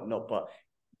names or whatnot, but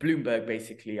Bloomberg,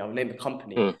 basically, I'll name the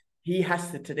company. He has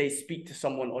to today speak to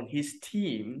someone on his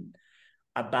team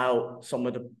about some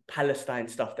of the Palestine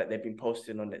stuff that they've been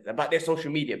posting on it, about their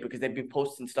social media, because they've been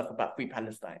posting stuff about free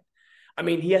Palestine. I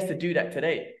mean, he has to do that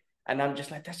today. And I'm just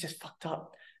like, that's just fucked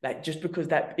up. Like, just because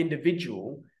that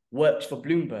individual works for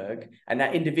Bloomberg and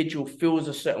that individual feels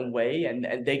a certain way and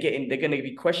they're going to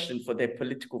be questioned for their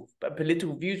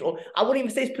political views, or I wouldn't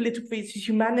even say it's political views, it's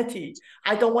humanity.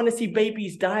 I don't want to see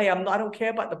babies die. I don't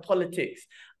care about the politics.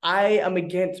 I am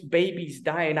against babies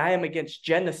dying. I am against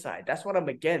genocide. That's what I'm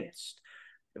against,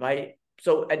 right?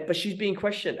 So, but she's being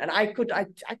questioned, and I could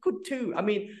too. I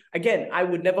mean, again, I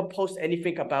would never post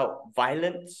anything about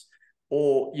violence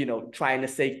or, you know, trying to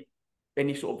say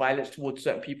any sort of violence towards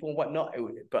certain people and whatnot.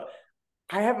 But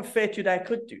I have a fair to that I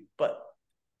could do. But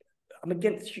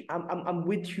I'm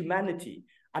with humanity.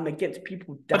 I'm against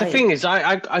people dying. But the thing is,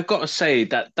 I gotta say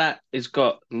that has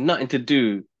got nothing to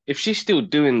do. If she's still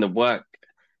doing the work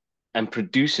and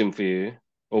producing for you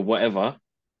or whatever,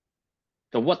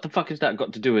 So what the fuck has that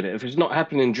got to do with it? If it's not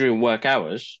happening during work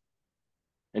hours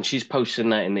and she's posting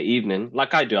that in the evening,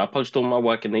 like I do, I post all my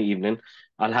work in the evening.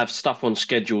 I'll have stuff on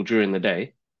schedule during the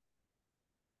day.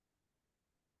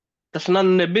 That's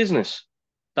none of their business.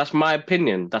 That's my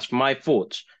opinion. That's my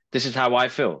thoughts. This is how I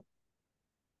feel.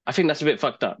 I think that's a bit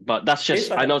fucked up, but that's It's just,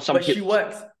 like I know that. some But she people.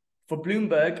 works for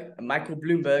Bloomberg. Michael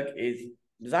Bloomberg is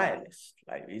Zionist.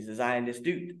 Like he's a Zionist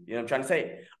dude. You know what I'm trying to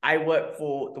say? I work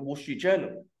for the Wall Street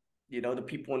Journal. You know, the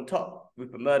people on top,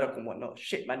 Rupert Murdoch and whatnot.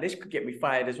 Shit, man, this could get me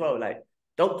fired as well. Like,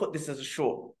 don't put this as a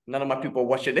short. None of my people are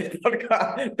watching this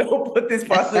podcast. Don't put this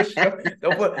part as a short.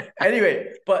 Don't put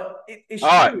anyway, but it's All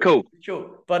right, true. cool. It's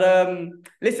true. But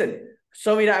listen,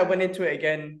 sorry that I went into it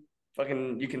again.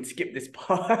 Fucking you can skip this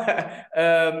part.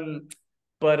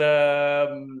 But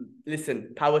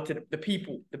listen, power to the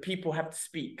people. The people have to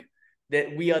speak.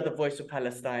 That we are the voice of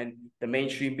Palestine. The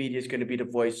mainstream media is going to be the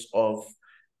voice of,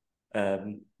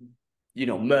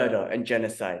 murder and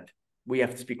genocide. We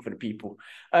have to speak for the people.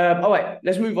 All right,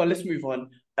 let's move on. Let's move on.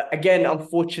 Again,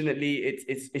 unfortunately,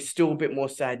 it's still a bit more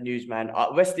sad news, man.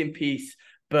 Rest in peace,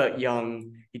 Burt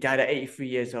Young. He died at 83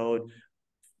 years old.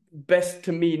 Best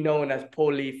to me known as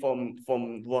Paulie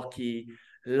from Rocky.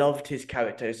 Loved his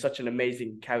character. He's such an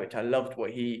amazing character. I loved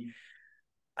what he.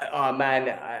 Oh man,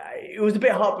 it was a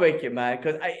bit heartbreaking, man.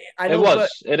 Because I It know was,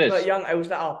 it Burt is. Young. I was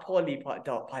like, oh, Paulie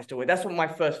passed away. That's what my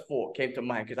first thought came to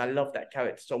mind because I love that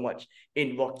character so much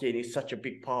in Rocky, and he's such a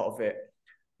big part of it,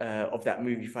 of that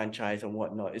movie franchise and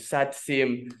whatnot. It's sad to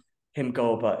see him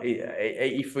go, but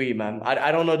 83, man.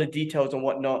 I don't know the details and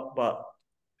whatnot, but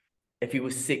if he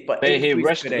was sick, but May he 83 is a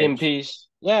rest good in age. peace.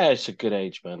 Yeah, it's a good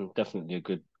age, man. Definitely a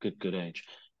good age.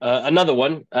 Another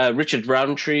one, Richard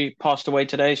Roundtree passed away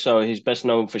today, so he's best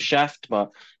known for Shaft,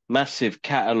 but massive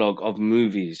catalog of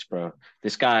movies, bro.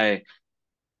 This guy,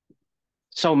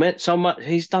 so much.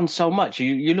 He's done so much.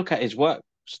 You look at his work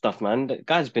stuff, man. The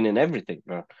guy's been in everything,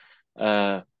 bro.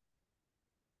 Uh,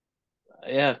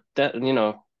 yeah, that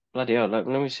bloody hell. Like,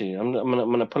 let me see. I'm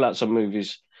gonna pull out some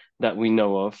movies that we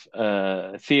know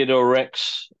of. Theodore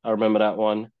Rex, I remember that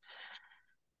one.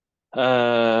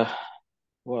 Uh,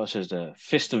 what else is there?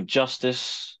 Fist of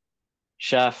Justice,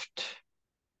 Shaft,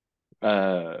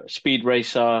 Speed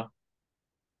Racer.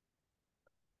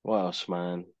 What else,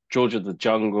 man? George of the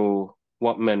Jungle,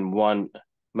 What Men Want,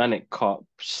 Manic Cop,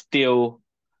 Steel,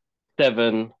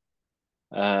 Seven.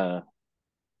 Uh,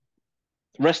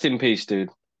 rest in peace, dude.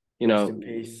 You Rest know, in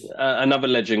peace. another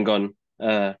legend gone.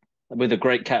 With a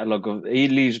great catalog of, he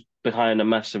leaves behind a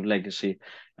massive legacy,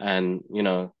 and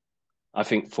I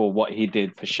think for what he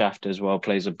did for Shaft as well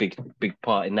plays a big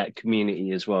part in that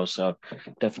community as well. So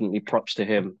definitely props to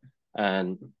him.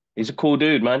 And he's a cool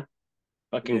dude, man.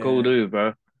 Fucking cool Yeah. dude,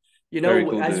 bro. You Very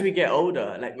know, cool as dude. we get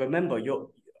older, like remember,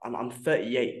 I'm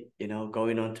 38,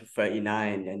 going on to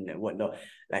 39 and whatnot.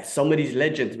 Like some of these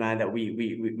legends, man, that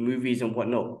we movies and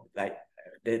whatnot, like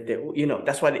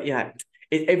that's why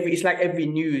it's like every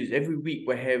news, every week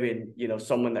we're hearing,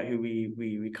 someone that who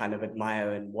we kind of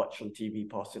admire and watch on TV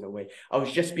passing away. I was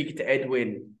just speaking to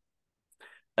Edwin,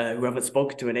 who I haven't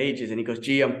spoken to in ages, and he goes,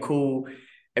 "Gee, I'm cool.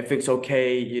 Everything's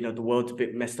okay. The world's a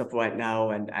bit messed up right now,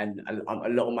 and a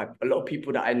lot of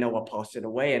people that I know are passing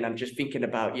away, and I'm just thinking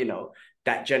about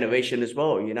that generation as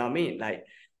well. You know what I mean? Like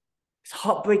it's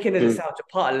heartbreaking as it Mm. sounds,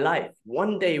 a part of life.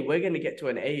 One day we're gonna get to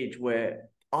an age where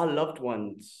our loved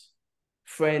ones,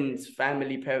 friends,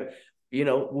 family, parents,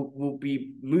 will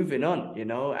be moving on.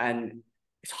 And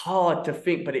it's hard to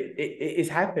think, but it is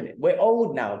happening. We're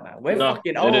old now, man. We're No,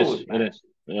 fucking it is. old, It man. is.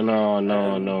 No, no,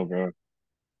 Um, no, bro.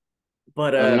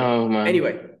 but No, man.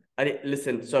 anyway, I didn't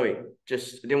listen. Sorry,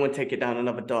 just didn't want to take it down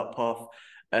another dark path.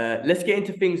 Let's get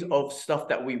into things of stuff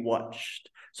that we watched.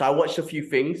 So I watched a few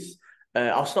things.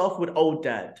 I'll start off with Old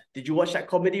Dad. Did you watch that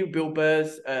comedy, Bill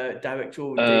Burr's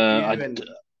directorial Uh, debut? And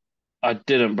I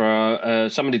didn't, bro.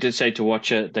 Somebody did say to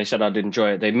watch it. They said I'd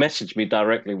enjoy it. They messaged me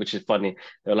directly, which is funny.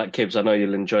 They were like, "Kibbs, I know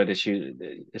you'll enjoy this.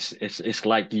 It's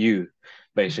like you,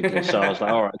 basically." So I was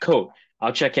like, "All right, cool.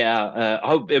 I'll check it out. I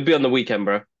hope it'll be on the weekend,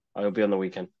 bro. I'll be on the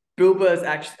weekend." Bill Burr's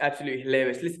actually absolutely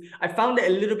hilarious. Listen, I found it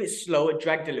a little bit slow. It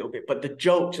dragged a little bit, but the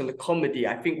jokes and the comedy,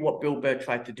 I think what Bill Burr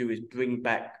tried to do is bring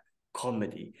back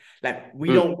comedy. Like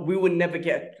Mm. we would never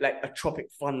get like a Tropic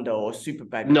Thunder or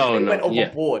Superbad because No, they went no, yeah,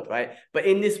 overboard, right? But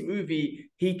in this movie,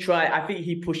 he tried. I think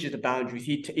he pushes the boundaries.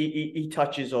 He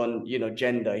touches on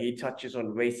gender. He touches on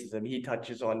racism. He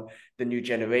touches on the new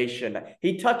generation.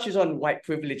 He touches on white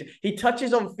privilege. He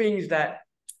touches on things that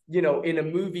in a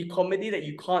movie comedy that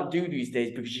you can't do these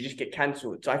days because you just get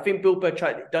cancelled. So I think Bill Burr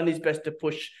done his best to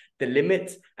push the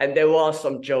limits, and there are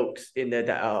some jokes in there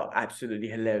that are absolutely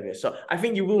hilarious. So I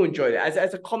think you will enjoy it.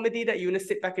 As a comedy that you're gonna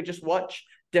sit back and just watch,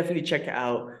 definitely check it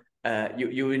out.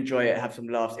 You'll enjoy it, have some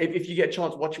laughs. If you get a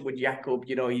chance, watch it with Jakob.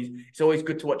 It's always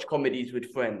good to watch comedies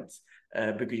with friends.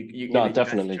 Because No, you guys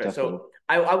definitely, enjoy it. definitely. So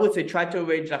I would say try to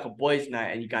arrange like a boys'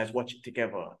 night and you guys watch it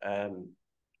together.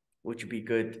 Which would be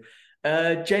good.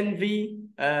 Gen V,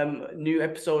 new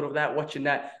episode of that, watching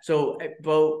that. So,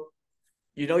 bro,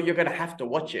 you're gonna have to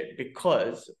watch it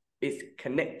because it's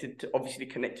obviously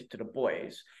connected to the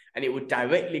boys, and it would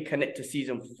directly connect to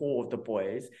season 4 of the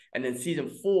boys, and then season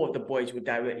 4 of the boys would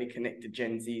directly connect to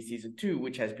Gen Z season 2,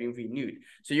 which has been renewed.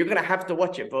 So you're gonna have to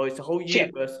watch it, bro. It's a whole Shit.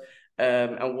 universe,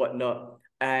 and whatnot.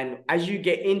 And as you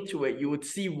get into it, you would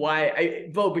see why.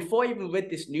 Bro, before I even read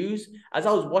this news, as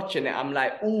I was watching it, I'm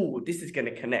like, "Oh, this is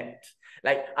gonna connect."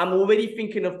 Like I'm already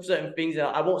thinking of certain things, and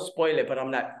I won't spoil it, but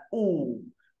I'm like, "Oh,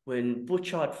 when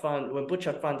Butchard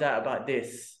found out about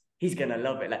this, he's gonna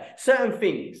love it." Like certain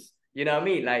things, you know what I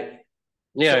mean? Like,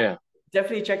 Yeah, so yeah.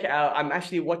 definitely check it out. I'm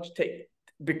actually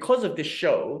because of this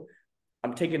show.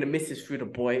 I'm taking the missus through the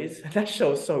boys. That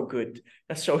show is so good.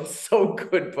 That show is so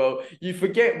good, bro. You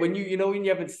forget when when you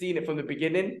haven't seen it from the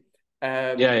beginning.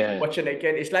 Yeah, yeah, yeah. Watching it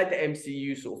again, it's like the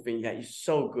MCU sort of thing. That is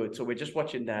so good. So we're just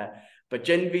watching that. But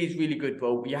Gen V is really good,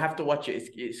 bro. You have to watch it.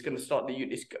 It's gonna start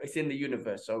it's in the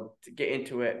universe. So to get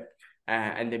into it,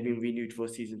 and they've been renewed for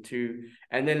season 2,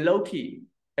 and then Loki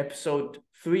episode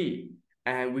 3,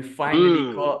 and we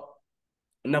finally Mm. got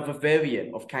another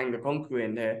variant of Kang the Conqueror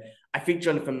in there. I think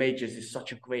Jonathan Majors is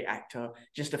such a great actor.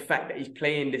 Just the fact that he's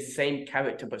playing the same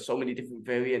character but so many different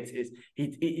variants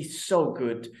he's so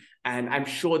good. And I'm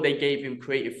sure they gave him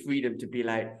creative freedom to be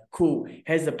like, cool,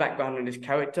 here's the background on this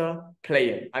character, play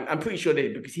it. I'm pretty sure they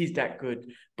did because he's that good.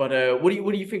 But what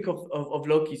do you think of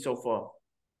Loki so far?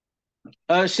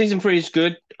 Season 3 is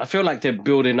good. I feel like they're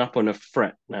building up on a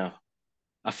threat now.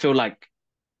 I feel like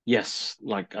yes,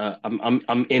 like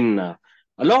I'm in now.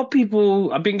 A lot of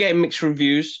people, I've been getting mixed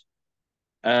reviews.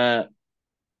 Uh,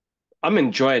 I'm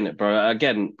enjoying it, bro.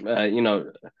 Again, that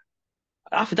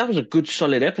was a good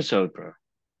solid episode, bro.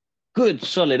 Good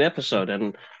solid episode,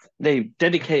 and they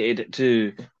dedicated it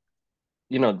to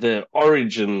the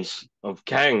origins of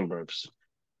Kang, bros.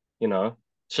 You know,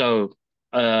 so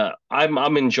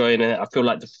I'm enjoying it. I feel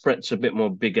like the threat's a bit more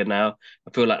bigger now.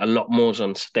 I feel like a lot more's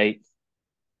on stake.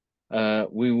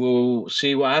 We will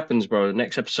see what happens, bro. The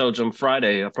next episode's on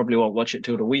Friday. I probably won't watch it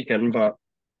till the weekend, but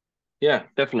yeah,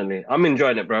 definitely. I'm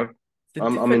enjoying it, bro. The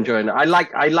I'm different enjoying it. I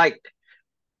like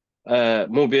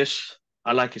Morbius.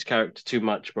 I like his character too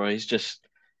much, bro.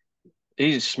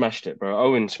 He's smashed it, bro.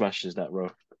 Owen smashes that, bro.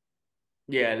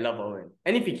 Yeah, I love Owen.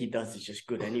 Anything he does is just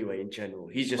good anyway, in general.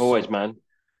 He's just Always, so man.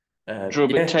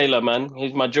 Drillbit yeah. Taylor, man.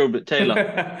 He's my Drillbit Taylor.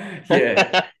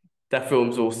 Yeah, that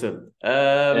film's awesome.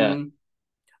 Yeah,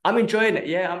 I'm enjoying it.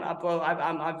 Yeah,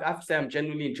 I have to say I'm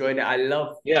genuinely enjoying it. I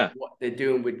love yeah. what they're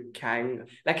doing with Kang.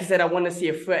 Like I said, I want to see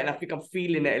a threat, and I think I'm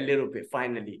feeling it a little bit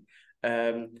finally.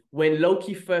 When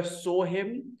Loki first saw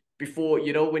him, before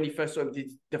when he first saw him,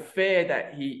 the fear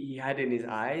that he had in his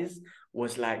eyes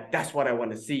was like, that's what I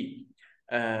want to see.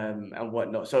 And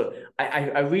whatnot. So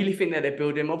I really think that they're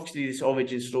building. Obviously, this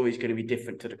origin story is going to be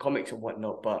different to the comics and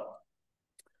whatnot, but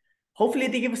hopefully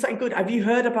they give us something good. Have you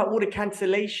heard about all the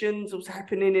cancellations? What's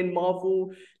happening in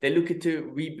Marvel? They're looking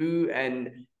to reboot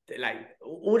and like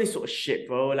all this sort of shit,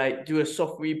 bro. Like do a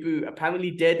soft reboot.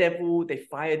 Apparently, Daredevil, they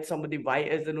fired some of the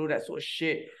writers and all that sort of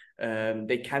shit.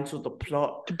 They cancelled the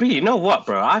plot. But you know what,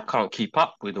 bro? I can't keep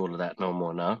up with all of that no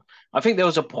more now. I think there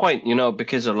was a point,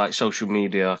 because of like social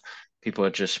media, people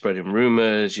are just spreading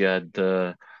rumors. You had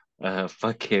the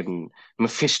fucking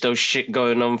Mephisto shit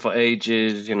going on for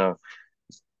ages.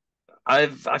 I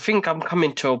think I'm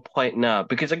coming to a point now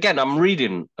because again, I'm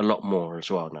reading a lot more as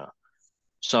well now.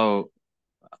 So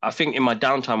I think in my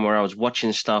downtime where I was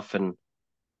watching stuff and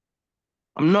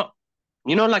I'm not,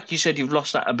 like you said, you've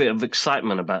lost that a bit of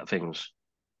excitement about things.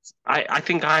 I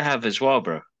think I have as well,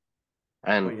 bro. Oh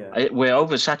And yeah. we're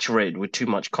oversaturated with too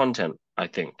much content, I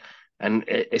think. And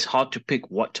it's hard to pick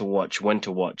what to watch, when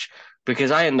to watch, because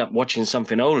I end up watching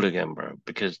something old again, bro,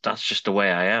 because that's just the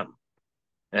way I am.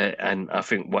 And I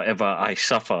think whatever I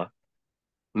suffer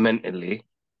mentally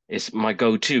is my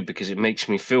go-to because it makes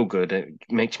me feel good. It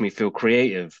makes me feel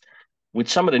creative. With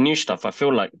some of the new stuff, I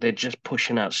feel like they're just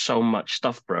pushing out so much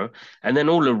stuff, bro. And then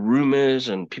all the rumors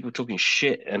and people talking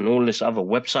shit and all this other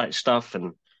website stuff.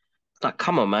 And it's like,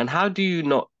 come on, man, how do you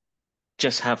not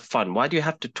just have fun? Why do you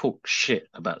have to talk shit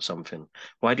about something?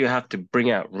 Why do you have to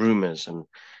bring out rumors? And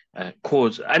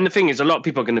cause. And the thing is, a lot of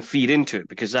people are going to feed into it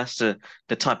because that's the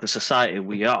type of society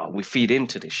we are. We feed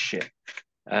into this shit.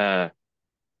 Uh,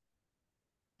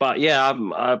 but yeah,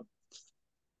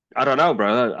 I don't know,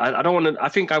 bro. I don't want to. I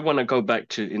think I want to go back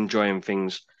to enjoying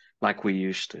things like we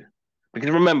used to. Because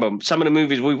remember, some of the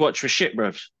movies we watched were shit,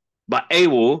 bro. But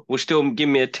AWOL will still give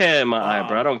me a tear in my eye,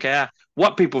 bro. I don't care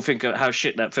what people think of how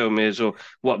shit that film is or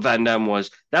what Van Damme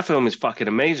was. That film is fucking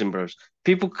amazing, bros.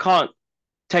 People can't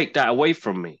take that away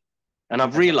from me. And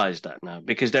I've Never. realized that now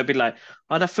because they'll be like,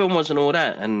 oh, that film wasn't all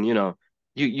that. And,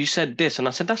 you said this. And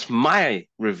I said, that's my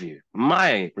review,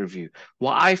 my review.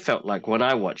 What I felt like when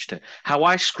I watched it, how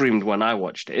I screamed when I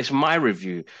watched it. It's my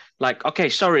review. Like, okay,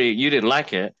 sorry, you didn't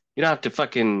like it. You don't have to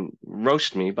fucking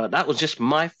roast me, but that was just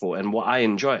my fault and what I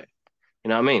enjoy. You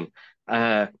know what I mean?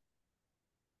 Uh,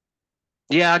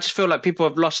 yeah, I just feel like people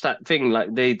have lost that thing.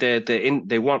 Like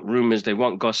they want rumors, they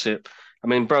want gossip. I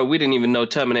mean, bro, we didn't even know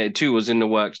Terminator 2 was in the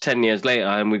works 10 years later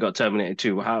and we got Terminator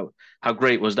 2. How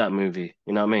great was that movie?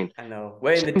 You know what I mean? I know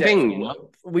we're in the Same depths thing, of you know?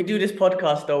 we do this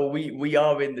podcast though. We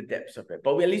are in the depths of it,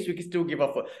 but at least we can still give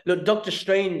up. Look, Doctor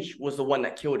Strange was the one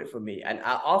that killed it for me, and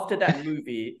after that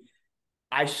movie,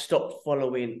 I stopped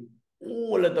following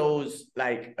all of those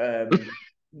like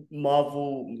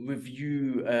Marvel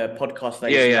review podcasts I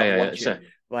Yeah, used to yeah, love yeah, yeah. watching.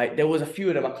 Right, there was a few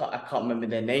of them. I can't remember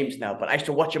their names now, but I used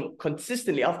to watch them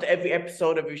consistently after every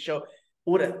episode, every show.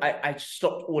 All that I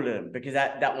stopped all of them because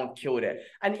that one killed it.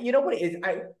 And you know what it is?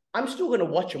 I'm still gonna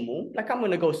watch them all. Like I'm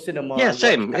gonna go cinema Yeah, and watch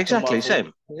same, Captain exactly, Marvel.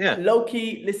 same. Yeah.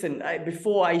 Loki, listen,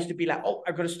 before I used to be like, oh,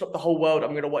 I gotta stop the whole world.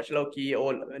 I'm gonna watch Loki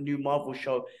or a new Marvel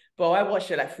show. But I watched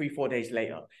it like 3, 4 days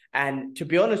later. And to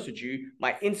be honest with you,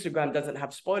 my Instagram doesn't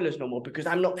have spoilers no more because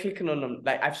I'm not clicking on them.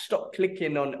 Like I've stopped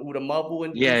clicking on all the Marvel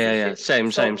and Yeah, DC yeah, yeah. shit.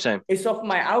 Same, same, So same. it's off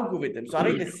my algorithm. So I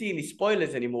don't even see any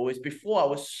spoilers anymore. It's before I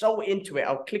was so into it,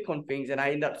 I'll click on things and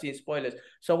I end up seeing spoilers.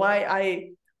 So I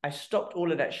stopped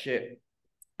all of that shit.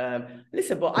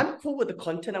 Listen, but I'm cool with the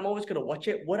content. I'm always gonna watch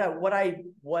it. What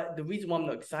the reason why I'm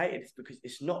not excited is because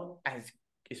it's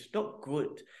not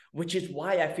good, which is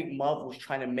why I think Marvel's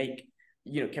trying to make,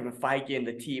 Kevin Feige and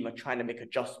the team are trying to make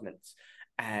adjustments.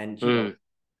 And Mm.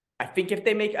 I think if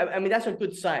they make, I mean, that's a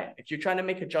good sign. If you're trying to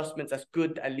make adjustments, that's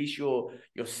good. At least you're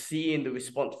seeing the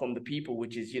response from the people,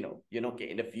 which is, you're not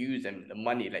getting the views and the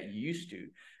money that you used to.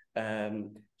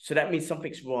 So that means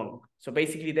something's wrong. So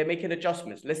basically, they're making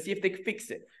adjustments. Let's see if they can fix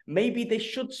it. Maybe they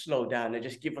should slow down and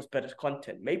just give us better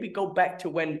content. Maybe go back to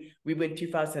when we were in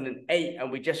 2008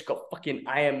 and we just got fucking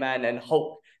Iron Man and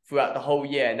Hulk throughout the whole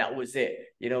year, and that was it.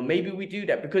 Maybe we do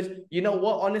that because you know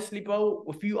what? Honestly, bro,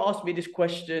 if you ask me this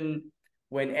question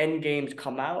when end games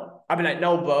come out, I'd be like,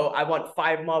 no, bro, I want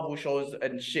 5 Marvel shows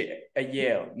and shit a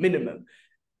year minimum.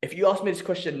 If you ask me this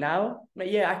question now,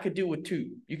 yeah, I could do with 2.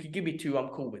 You could give me 2, I'm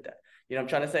cool with that. You know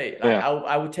what I'm trying to say? Like Yeah.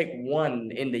 I would take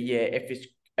 1 in the year if it's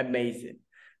amazing.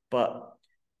 But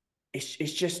it's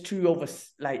just too over,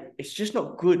 like it's just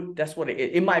not good. That's what it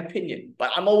is, in my opinion.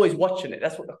 But I'm always watching it.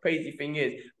 That's what the crazy thing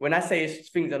is. When I say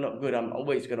things are not good, I'm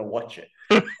always gonna watch it.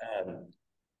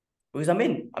 Because I'm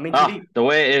in too deep. The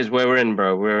way it is, we're in,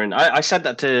 bro. We're in. I said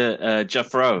that to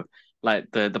Jeff Rowe, like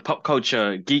the pop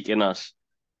culture geek in us.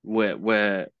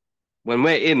 We're when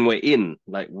we're in, we're in.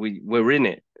 Like we're in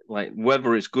it. Like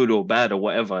whether it's good or bad or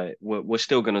whatever, we're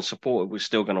still gonna support it. We're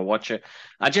still gonna watch it.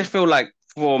 I just feel like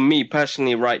for me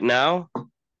personally, right now,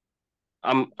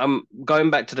 I'm going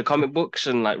back to the comic books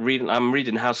and like reading. I'm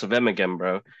reading House of M again,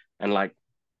 bro, and like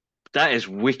that is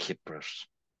wicked, bro.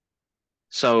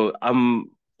 So I'm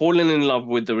falling in love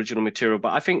with the original material,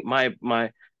 but I think my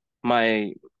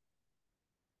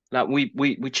like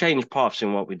we change paths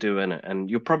in what we do in it, and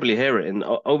you'll probably hear it in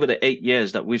over the 8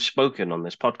 years that we've spoken on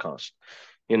this podcast.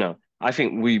 I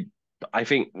think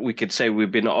we could say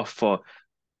we've been off for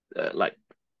like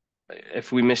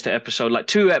if we missed an episode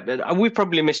like we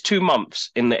probably missed 2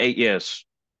 months in the 8 years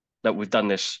that we've done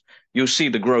this. You'll see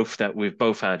the growth that we've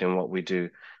both had in what we do,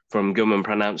 from Gilman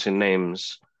pronouncing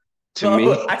names to me.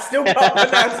 Bro, I still can't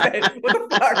pronounce it. What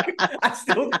the fuck? I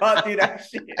still can't do that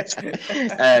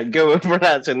shit. Gilman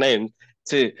pronouncing names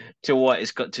to what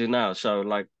it's got to now. So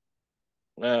like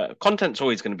content's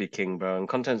always going to be king, bro, and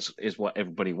content is what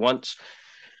everybody wants.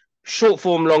 Short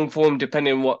form, long form,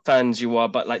 depending on what fans you are.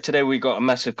 But like today, we got a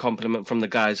massive compliment from the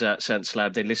guys at Sense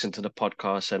Lab. They listen to the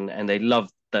podcast and they love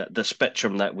the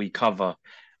spectrum that we cover,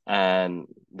 and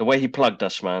the way he plugged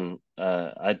us, man.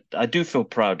 I do feel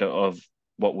proud of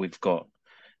what we've got.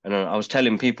 And I was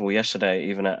telling people yesterday,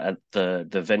 even at the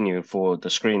venue for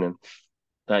the screening,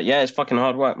 that yeah, it's fucking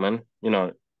hard work, man.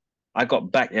 I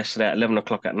got back yesterday at 11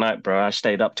 o'clock at night, bro. I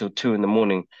stayed up till 2 in the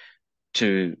morning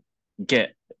to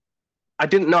get. I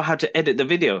didn't know how to edit the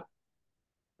video.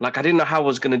 Like, I didn't know how I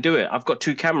was going to do it. I've got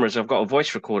 2 cameras. I've got a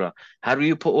voice recorder. How do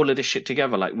you put all of this shit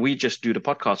together? Like, we just do the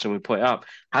podcast and we put it up.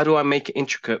 How do I make it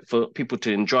intricate for people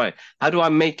to enjoy? How do I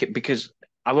make it? Because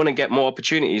I want to get more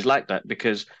opportunities like that.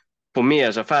 Because for me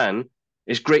as a fan,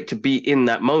 it's great to be in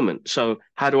that moment. So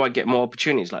how do I get more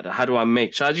opportunities like that? How do I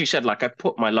make? So as you said, like, I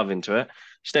put my love into it,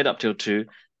 stayed up till 2.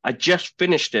 I just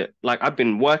finished it. Like, I've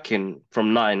been working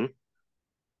from 9,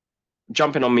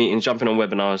 jumping on meetings, jumping on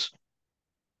webinars,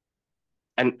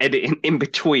 and editing in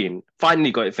between.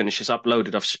 Finally got it finished. It's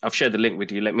uploaded. I've shared the link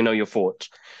with you. Let me know your thoughts.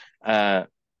 Uh,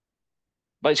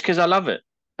 but it's because I love it.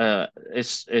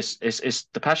 It's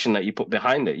the passion that you put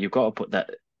behind it. You've got to put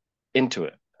that into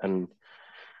it, and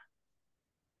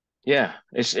yeah,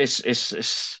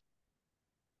 it's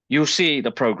you'll see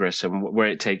the progress and where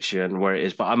it takes you and where it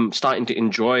is. But I'm starting to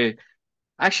enjoy.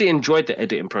 I actually enjoyed the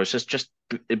editing process. Just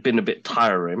it been a bit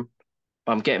tiring.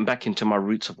 I'm getting back into my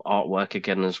roots of artwork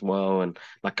again as well. And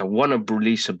like, I want to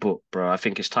release a book, bro. I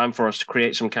think it's time for us to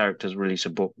create some characters, release a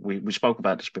book. We spoke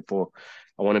about this before.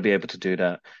 I want to be able to do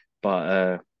that.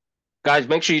 But guys,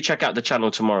 make sure you check out the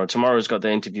channel tomorrow. Tomorrow's got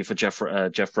the interview for Jeff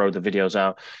Rowe. The video's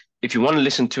out. If you want to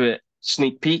listen to it,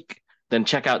 sneak peek, then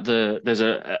check out there's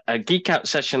a Geek Out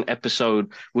Session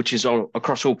episode, which is on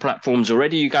across all platforms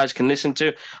already. You guys can listen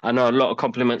to. I know a lot of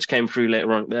compliments came through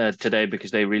later on today because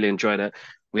they really enjoyed it.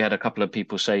 We had a couple of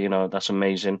people say, that's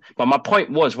amazing. But my point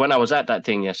was, when I was at that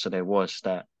thing yesterday, was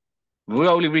that the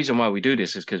only reason why we do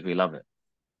this is because we love it.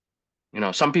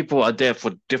 Some people are there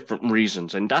for different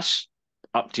reasons, and that's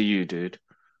up to you, dude.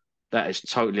 That is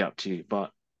totally up to you.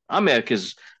 But I'm here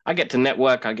because I get to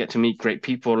network, I get to meet great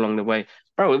people along the way.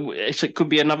 Bro, it could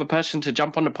be another person to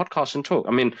jump on the podcast and talk.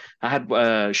 I mean, I had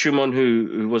Shumon,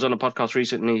 who was on a podcast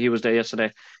recently. He was there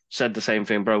yesterday, said the same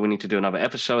thing, bro. We need to do another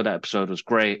episode. That episode was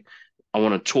great. I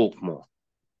want to talk more.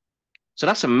 So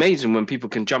that's amazing when people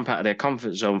can jump out of their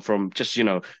comfort zone from just,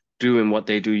 doing what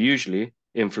they do usually,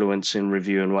 influencing,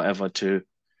 reviewing, whatever, to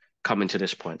coming to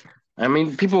this point. I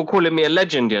mean, people were calling me a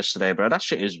legend yesterday, bro. That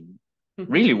shit is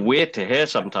really weird to hear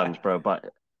sometimes, bro. But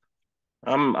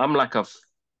I'm like a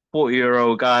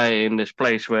 40-year-old guy in this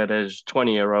place where there's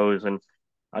 20-year-olds, and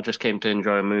I just came to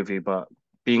enjoy a movie. But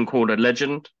being called a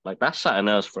legend, like, that's something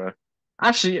else, bro.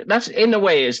 Actually, that's, in a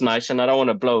way, it's nice, and I don't want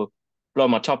to blow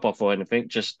my top off or anything.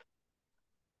 Just,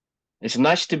 it's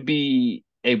nice to be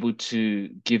able to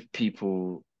give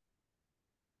people,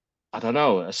 I don't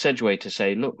know, a segue to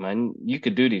say, look, man, you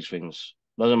could do these things.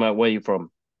 Doesn't matter where you're from.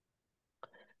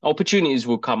 Opportunities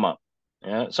will come up.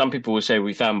 Yeah. Some people will say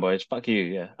we fanboys. Fuck you.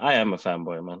 Yeah. I am a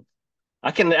fanboy, man.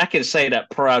 I can say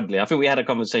that proudly. I think we had a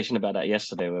conversation about that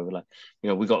yesterday where we're like,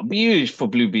 we got views for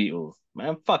Blue Beetle.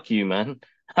 Man, fuck you, man.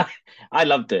 I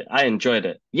loved it. I enjoyed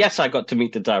it. Yes, I got to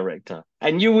meet the director.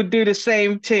 And you would do the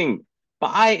same thing.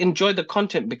 But I enjoyed the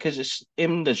content because it's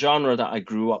in the genre that I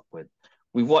grew up with.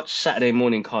 We watched Saturday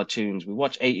morning cartoons. We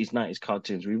watched 80s, 90s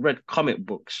cartoons. We read comic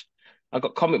books. I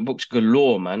got comic books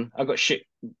galore, man. I got shit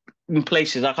in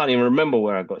places I can't even remember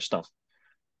where I got stuff.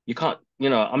 You can't,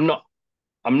 I'm not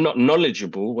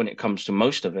knowledgeable when it comes to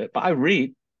most of it, but I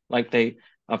read. Like,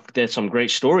 there's some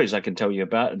great stories I can tell you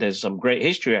about. There's some great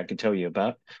history I can tell you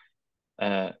about.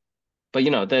 But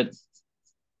that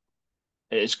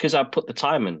it's because I put the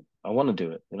time in. I want to do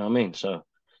it. You know what I mean? So,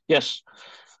 yes.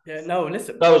 Yeah, no,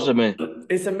 listen, Those bro, are me.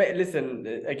 listen,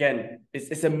 again,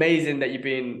 it's amazing that you're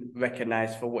being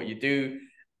recognized for what you do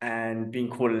and being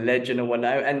called a legend and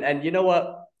whatnot. And you know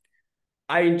what?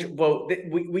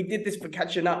 We did this for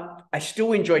catching up. I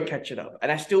still enjoy catching up,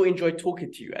 and I still enjoy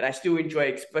talking to you, and I still enjoy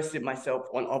expressing myself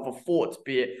on other thoughts,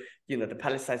 be it, the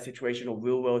Palestine situation or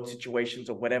real world situations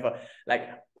or whatever. Like,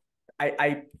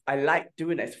 I like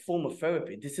doing it as a form of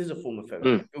therapy. This is a form of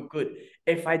therapy. I feel good.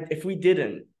 If we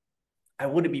didn't, I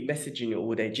wouldn't be messaging you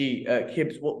all day. Gee,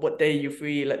 Kibbs, what day are you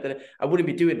free? I wouldn't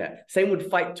be doing that. Same with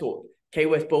Fight Talk. K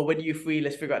West, bro, when are you free?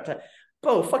 Let's figure out time.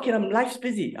 Bro, life's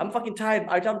busy. I'm fucking tired.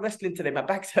 I done wrestling today. My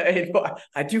back's hurting. But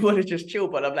I do want to just chill.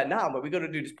 But I'm like, nah, but we got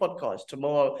to do this podcast.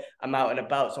 Tomorrow I'm out and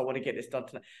about, so I want to get this done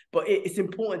tonight. But it's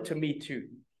important to me too,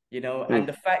 and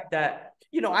the fact that,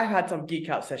 I've had some geek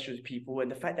out sessions with people,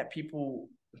 and the fact that people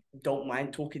don't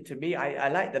mind talking to me, I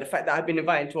like that. The fact that I've been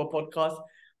invited to a podcast,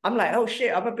 I'm like, oh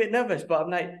shit, I'm a bit nervous, but I'm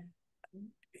like,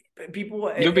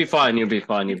 people. You'll be fine. You'll be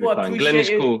fine. You'll be fine. Glenn is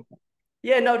cool.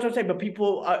 Yeah, no, what I'm saying, but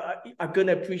people are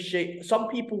gonna appreciate. Some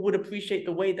people would appreciate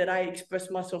the way that I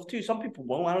express myself too. Some people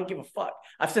won't. I don't give a fuck.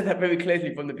 I've said that very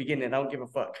clearly from the beginning. I don't give a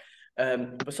fuck.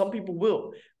 But some people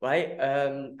will, right?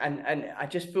 And I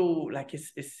just feel like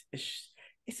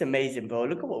it's amazing, bro.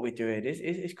 Look at what we're doing.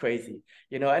 It's crazy,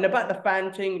 And about the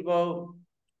fan thing, bro.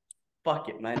 Fuck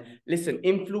it, man. Listen,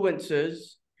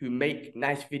 influencers who make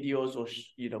nice videos or,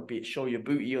 be it show your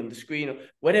booty on the screen or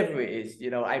whatever it is.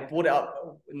 I brought it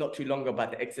up not too long ago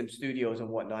about the XM studios and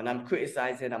whatnot, and I'm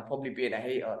criticizing, I'm probably being a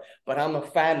hater, but I'm a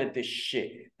fan of this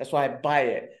shit. That's why I buy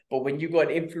it. But when you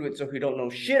got an influencer who don't know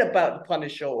shit about the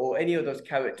Punisher or any of those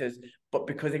characters, but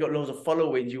because they got loads of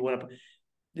followings, you want to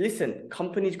listen,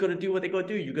 companies got to do what they got to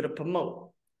do. You got to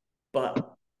promote.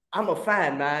 But I'm a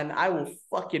fan, man. I will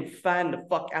fucking fan the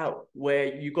fuck out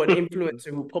where you got an influencer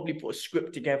who probably put a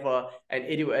script together and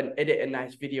edit a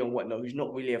nice video and whatnot, who's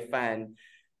not really a fan.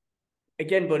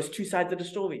 Again, but it's two sides of the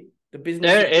story. The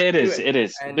business There is it is. doing, It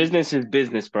is. and Business is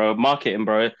business, bro. Marketing,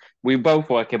 bro. We both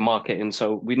work in marketing,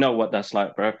 so we know what that's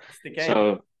like, bro. it's the game.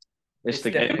 So it's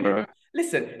the game, bro.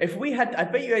 Listen, if we had, I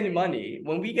bet you any money,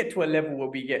 when we get to a level where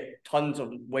we get tons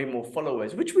of way more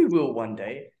followers, which we will one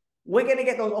day, we're going to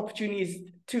get those opportunities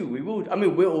too. We will. I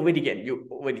mean, we're already getting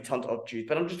tons of opportunities,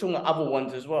 but I'm just talking about other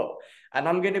ones as well. And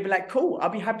I'm going to be like, cool, I'll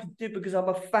be happy to do it because I'm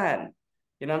a fan.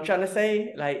 You know what I'm trying to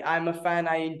say? Like, I'm a fan,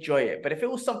 I enjoy it. But if it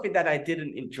was something that I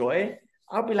didn't enjoy,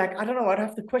 I'll be like, I don't know, I'd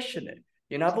have to question it.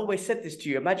 I've always said this to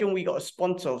you. Imagine we got a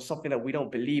sponsor of something that we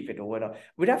don't believe in or whatever.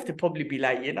 We'd have to probably be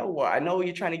like, you know what? I know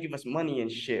you're trying to give us money and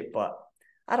shit, but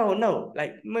I don't know.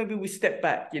 Like, maybe we step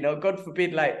back, God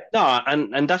forbid, like. No,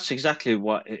 and that's exactly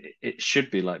what it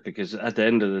should be like, because at the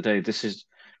end of the day,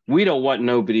 we don't want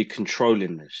nobody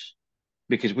controlling this,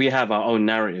 because we have our own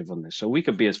narrative on this. So we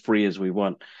could be as free as we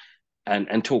want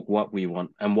and talk what we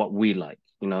want and what we like.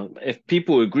 If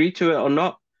people agree to it or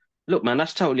not, look, man,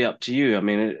 that's totally up to you. I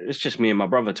mean, it's just me and my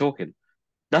brother talking.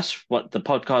 That's what the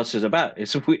podcast is about.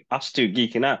 It's us two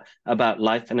geeking out about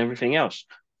life and everything else.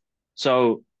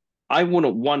 So I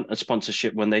wouldn't want a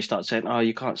sponsorship when they start saying, oh,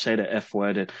 you can't say the F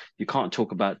word and you can't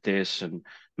talk about this and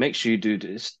make sure you do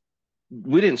this.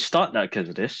 We didn't start that because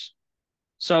of this.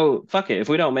 So fuck it. If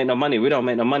we don't make no money, we don't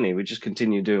make no money. We just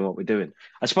continue doing what we're doing.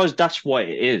 I suppose that's what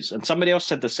it is. And somebody else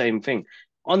said the same thing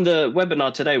on the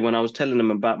webinar today when I was telling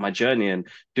them about my journey and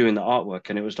doing the artwork.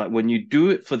 And it was like, when you do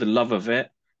it for the love of it,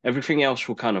 everything else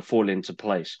will kind of fall into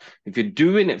place. If you're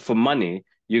doing it for money,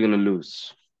 you're going to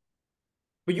lose.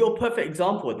 But you're a perfect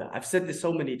example of that. I've said this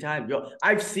so many times.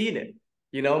 I've seen it.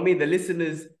 You know what I mean? The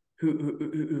listeners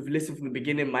who've listened from the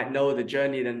beginning might know the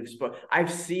journey. But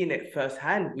I've seen it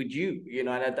firsthand with you, and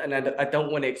I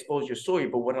don't want to expose your story,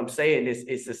 but what I'm saying is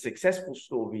it's a successful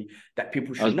story that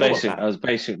people should know about. I was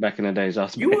basic back in the days.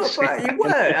 You were.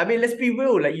 I mean, let's be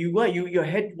real. Like your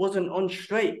head wasn't on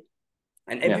straight.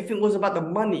 And everything was about the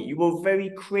money. You were a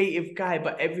very creative guy,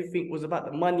 but everything was about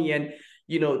the money. And,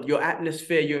 your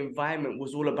atmosphere, your environment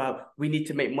was all about, we need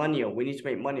to make money or we need to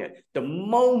make money. The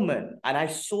moment, and I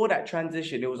saw that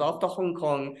transition, it was after Hong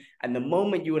Kong. And the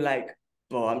moment you were like,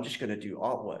 bro, I'm just going to do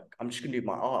artwork. I'm just going to do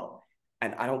my art.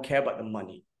 And I don't care about the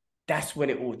money. That's when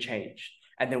it all changed.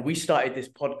 And then we started this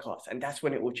podcast, and that's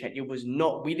when it all changed.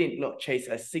 We did not chase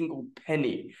a single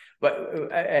penny.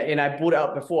 But and I brought it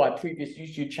up before, our previous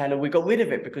YouTube channel, we got rid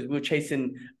of it because we were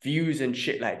chasing views and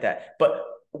shit like that. But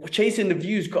chasing the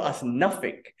views got us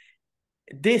nothing.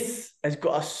 This has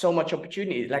got us so much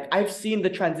opportunity. Like, I've seen the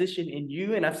transition in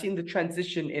you, and I've seen the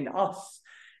transition in us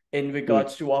in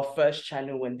regards to our first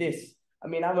channel and this. I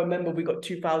mean, I remember we got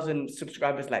 2,000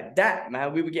 subscribers like that,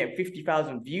 man. We were getting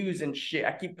 50,000 views and shit.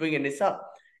 I keep bringing this up.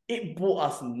 It brought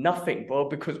us nothing, bro,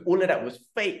 because all of that was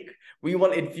fake. We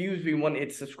wanted views, we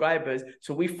wanted subscribers.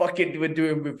 So we fucking were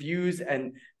doing reviews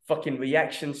and fucking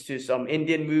reactions to some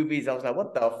Indian movies. I was like,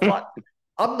 what the fuck?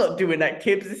 I'm not doing that,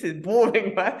 Kibbs. This is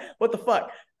boring, man. What the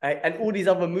fuck? And all these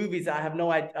other movies that I have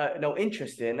no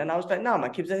interest in. And I was like, no,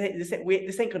 man, Kibbs, this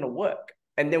ain't going to work.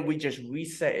 And then we just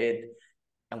reset it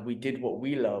and we did what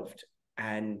we loved.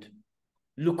 And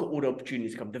look at all the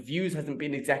opportunities come. The views hasn't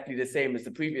been exactly the same as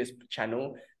the previous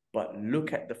channel, but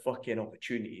look at the fucking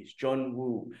opportunities. John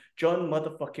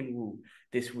motherfucking Woo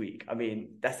this week. I mean,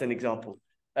 that's an example.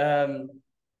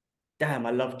 Damn,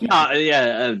 I love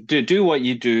keeping. Do what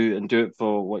you do and do it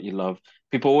for what you love.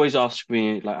 People always ask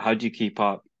me, like, how do you keep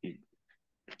up?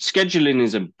 Scheduling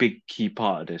is a big key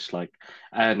part of this. Like,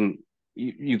 and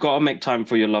you got to make time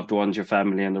for your loved ones, your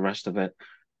family, and the rest of it.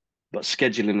 But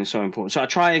scheduling is so important. So I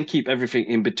try and keep everything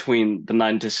in between the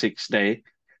 9 to 6 day.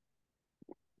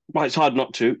 But it's hard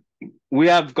not to. We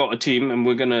have got a team, and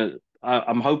we're gonna.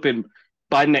 I'm hoping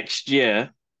by next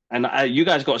year. And you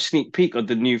guys got a sneak peek of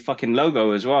the new fucking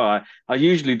logo as well. I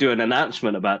usually do an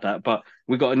announcement about that, but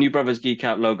we got a new Brothers Geek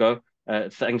Out logo.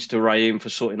 Thanks to Raheem for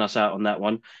sorting us out on that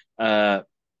one. And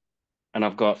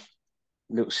I've got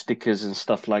little stickers and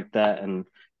stuff like that. And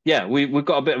yeah, we've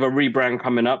got a bit of a rebrand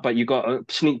coming up, but you got a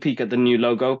sneak peek at the new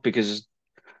logo, because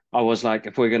I was like,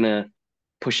 if we're gonna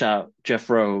push out Jeff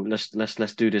Rowe, let's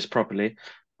do this properly.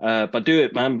 But do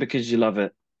it, man, because you love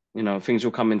it. Things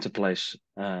will come into place.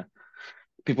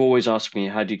 People always ask me,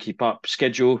 how do you keep up?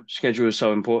 Schedule is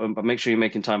so important, but make sure you're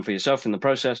making time for yourself in the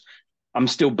process. I'm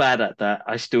still bad at that.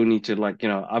 I still need to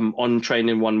I'm on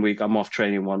training 1 week, I'm off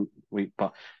training 1 week,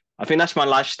 but I think that's my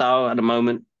lifestyle at the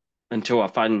moment until I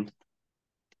find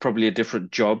probably a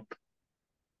different job.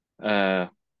 Uh,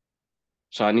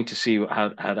 so I need to see how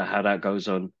that goes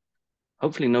on.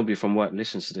 Hopefully nobody from work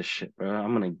listens to this shit, bro.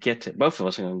 I'm gonna get it. Both of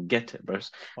us are gonna get it, bro.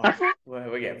 Fuck,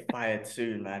 we're getting fired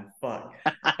soon, man. Fuck.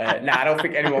 Nah, I don't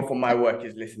think anyone from my work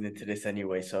is listening to this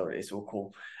anyway, so it's all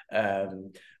cool.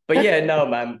 But yeah, no,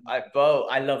 man.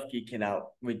 I love geeking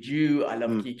out with you. I love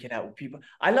Mm, geeking out with people.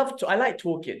 I like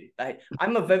talking. Like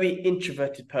I'm a very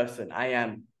introverted person. I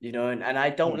am, and I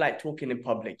don't mm. like talking in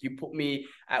public. You put me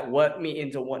at work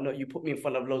meetings or whatnot. You put me in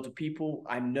front of loads of people.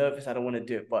 I'm nervous. I don't want to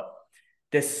do it, but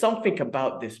there's something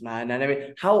about this, man. And I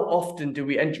mean, how often do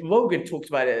we, and Rogan talks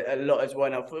about it a lot as well.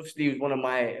 And obviously, he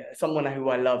was someone who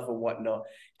I love or whatnot.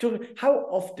 How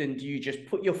often do you just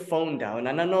put your phone down?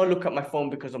 And I know I look at my phone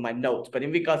because of my notes, but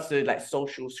in regards to like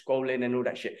social scrolling and all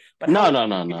that shit, but how No, often no, do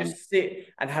no, you no. just sit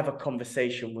and have a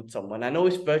conversation with someone? I know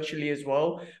it's virtually as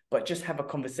well, but just have a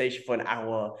conversation for an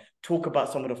hour, talk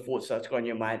about some of the thoughts that's going on in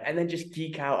your mind, and then just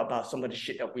geek out about some of the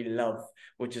shit that we love,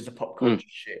 which is the pop Mm. culture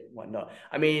shit and whatnot.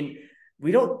 I mean,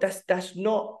 we don't that's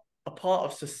not a part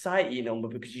of society no more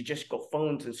because you just got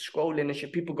phones and scrolling and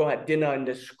shit. People go at dinner and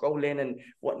they're scrolling and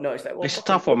whatnot. It's like, well, It's a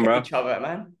fucking tough look one, at bro. each other,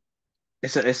 man.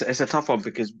 It's a tough one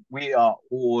because we're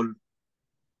all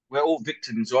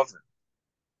victims of it.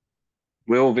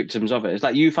 We're all victims of it. It's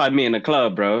like you find me in a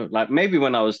club, bro. Like maybe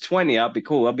when I was 20, I'd be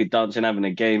cool. I'd be dancing, having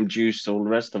a game, juice, all the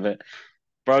rest of it.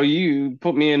 Bro, you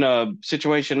put me in a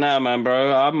situation now, man,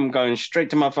 bro. I'm going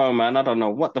straight to my phone, man. I don't know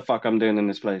what the fuck I'm doing in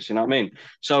this place. You know what I mean?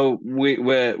 So we've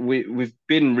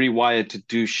been rewired to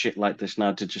do shit like this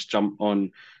now to just jump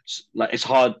on. Like it's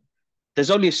hard.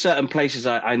 There's only certain places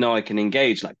I know I can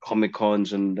engage, like Comic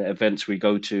Cons and the events we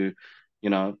go to. You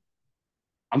know,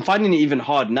 I'm finding it even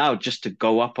hard now just to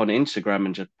go up on Instagram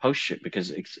and just post shit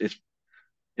because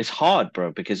it's hard,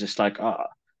 bro. Because it's like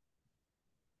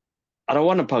I don't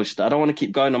want to post it. I don't want to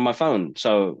keep going on my phone.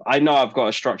 So I know I've got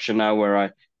a structure now where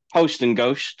I post and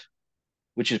ghost,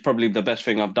 which is probably the best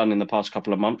thing I've done in the past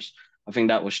couple of months. I think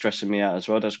that was stressing me out as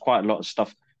well. There's quite a lot of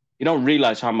stuff. You don't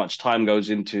realize how much time goes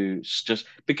into just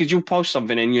because you post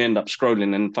something and you end up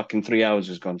scrolling and fucking 3 hours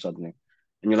has gone suddenly.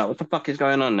 And you're like, what the fuck is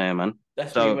going on there, man?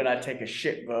 That's me So when I take a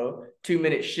shit, bro. 2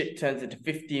 minute shit turns into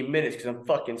 15 minutes because I'm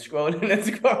fucking scrolling and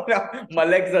scrolling. My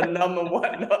legs are numb and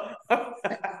whatnot.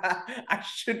 I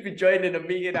should be joining a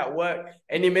meeting at work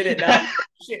any minute now.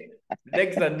 Shit,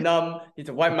 legs are numb. Need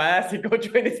to wipe my ass and go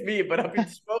join this meeting, but I've been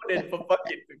scrolling for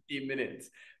fucking 15 minutes.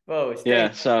 Bro, it's yeah,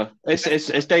 dangerous. so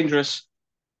it's dangerous.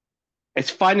 It's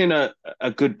finding a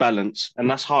good balance, and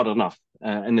that's hard enough.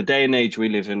 In the day and age we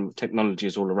live in, technology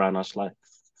is all around us. Like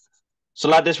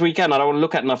this weekend, I don't want to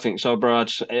look at nothing. So, bro,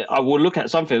 I will look at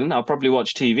something. I'll probably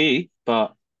watch TV,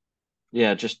 but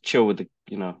yeah, just chill with the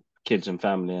kids and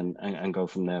family and go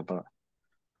from there. But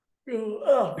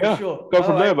Oh, for yeah, sure. go All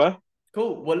from right, there, man.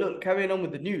 cool. Well, look, carrying on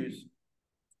with the news.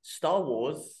 Star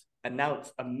Wars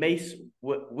announced a Mace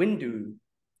Windu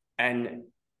and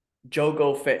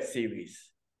Jogo Fett series.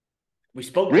 We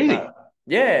spoke Really? about.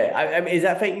 Yeah, I mean, is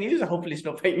that fake news? Hopefully, it's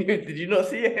not fake news. Did you not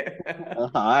see it?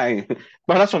 Hi,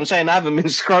 but that's what I'm saying. I haven't been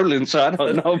scrolling, so I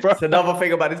don't know, bro. It's another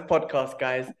thing about this podcast,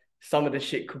 guys. Some of the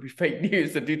shit could be fake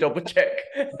news, so do double check.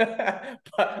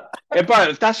 But Yeah, bro,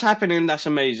 if that's happening, that's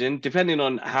amazing. Depending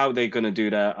on how they're gonna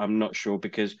do that, I'm not sure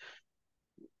because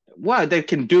well, they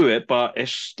can do it, but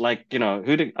it's like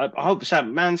I hope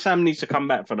Sam needs to come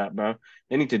back for that, bro.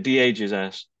 They need to de-age his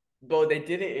ass. bro, they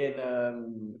did it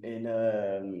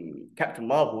in Captain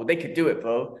Marvel. They could do it,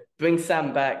 bro. Bring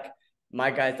Sam back.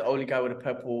 My guy's the only guy with a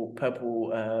purple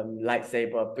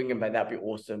lightsaber. Bring him back. That'd be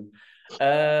awesome.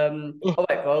 All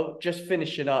right, bro. Just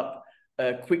finishing up.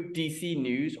 Quick DC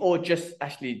news, or just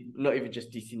actually not even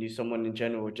just DC news. Someone in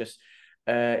general. Just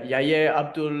Yahya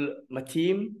Abdul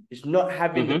Mateen is not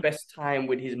having the Hmm. best time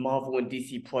with his Marvel and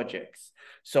DC projects.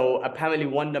 So apparently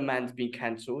Wonder Man's been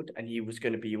cancelled, and he was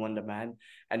going to be Wonder Man,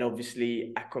 and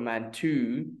obviously Aquaman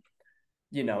 2,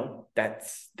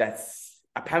 that's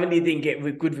apparently didn't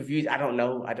get good reviews. I don't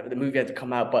know. The movie had to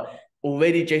come out, but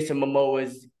already Jason Momoa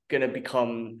is gonna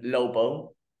become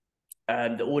Lobo.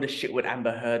 All the shit with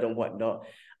Amber Heard and whatnot.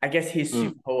 I guess his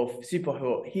Mm.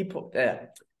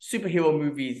 superhero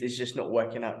movies is just not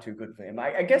working out too good for him.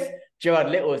 I guess Jared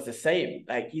Leto is the same.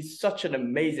 Like he's such an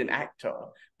amazing actor,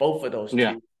 both of those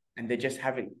Yeah. two, and they just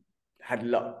haven't had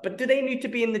luck. But do they need to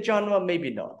be in the genre? Maybe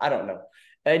not. I don't know.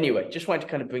 Anyway, just wanted to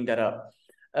kind of bring that up.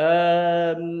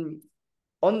 Um,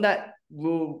 on that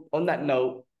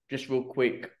note, just real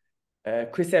quick,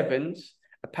 Chris Evans,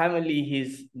 apparently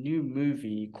his new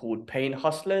movie called Pain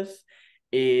Hustlers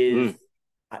is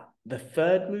Mm. the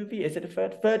third movie. Is it the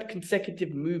third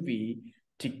consecutive movie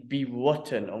to be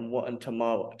rotten on Rotten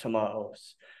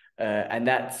Tomatoes? And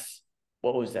that's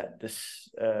what was that?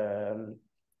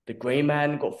 The Gray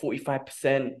Man got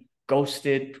 45%.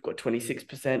 Ghosted got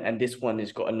 26%, and this one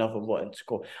has got another rotten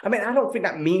score. I mean, I don't think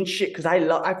that means shit because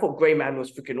I thought Grey Man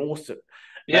was freaking awesome.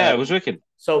 Yeah, it was wicked.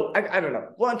 So I don't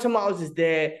know. Rotten Tomatoes is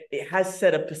there. It has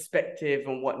set a perspective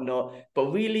and whatnot.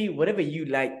 But really, whatever you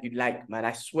like, man.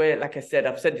 I swear, like I said,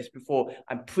 I've said this before.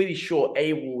 I'm pretty sure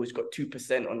AWOL has got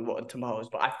 2% on Rotten Tomatoes,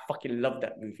 but I fucking love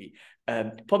that movie.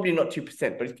 Probably not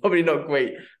 2%, but it's probably not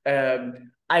great. I Bro,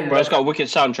 it's love got that a wicked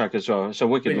soundtrack as well. It's a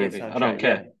wicked brilliant movie. I don't soundtrack.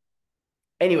 Yeah. care.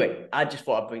 Anyway, I just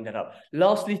thought I'd bring that up.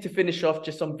 Lastly, to finish off,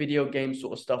 just some video game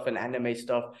sort of stuff and anime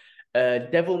stuff.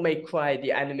 Devil May Cry,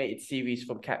 the animated series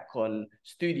from Capcom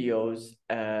Studios,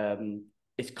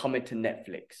 is coming to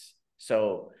Netflix.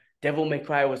 So Devil May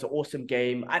Cry was an awesome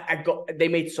game. They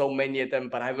made so many of them,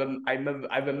 but I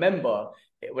remember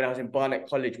when I was in Barnet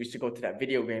College, we used to go to that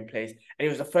video game place, and it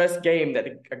was the first game that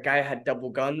a guy had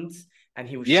double guns and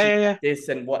he was Yeah, shooting yeah, yeah. this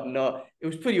and whatnot. It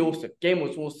was pretty awesome. Game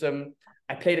was awesome.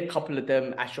 I played a couple of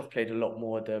them. Ashraf played a lot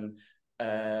more of them.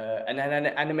 And then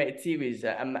an animated series,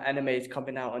 anime is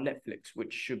coming out on Netflix,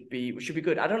 which should be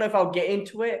good. I don't know if I'll get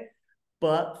into it,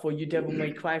 but for you Devil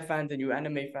May Cry fans and you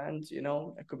anime fans,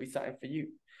 that could be something for you.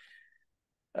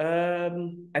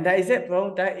 And that is it,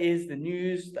 bro. That is the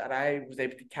news that I was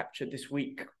able to capture this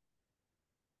week.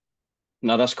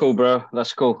 No, that's cool, bro.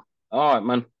 That's cool. All right,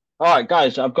 man. All right,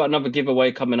 guys. I've got another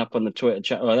giveaway coming up on the Twitter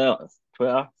chat.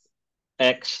 Twitter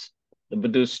X, the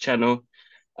Badus channel.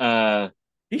 Uh,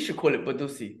 He should call it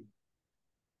Badusi.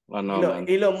 I know, man.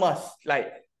 Elon Musk,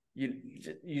 like you,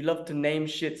 you love to name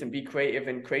shits and be creative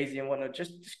and crazy and whatnot.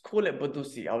 Just call it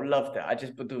Badusi. I would love that. I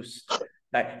just Badus.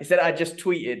 Like instead, I just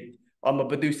tweeted, I'm a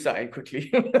Badus something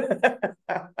quickly.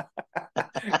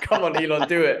 Come on, Elon,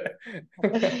 do it.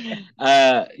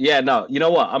 Yeah, no. You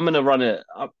know what? I'm gonna run it.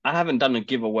 I haven't done a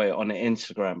giveaway on the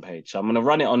Instagram page, so I'm gonna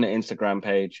run it on the Instagram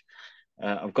page.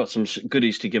 I've got some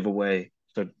goodies to give away,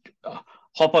 so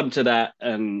hop onto that,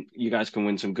 and you guys can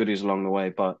win some goodies along the way.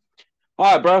 But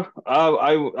all right, bro.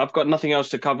 I've got nothing else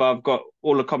to cover. I've got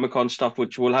all the Comic Con stuff,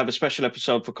 which we'll have a special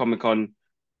episode for Comic Con,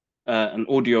 an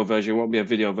audio version. It won't be a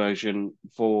video version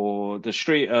for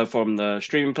the from the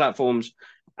streaming platforms,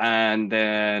 and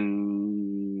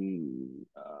then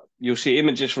you'll see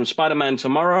images from Spider-Man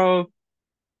tomorrow.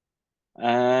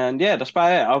 And yeah, that's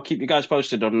about it. I'll keep you guys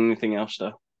posted on anything else,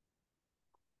 though.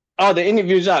 Oh, the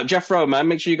interview's out. Jeff Rowe, man.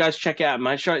 Make sure you guys check it out,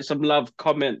 man. Show it some love,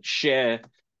 comment, share,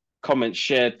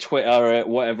 Twitter it,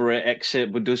 whatever it,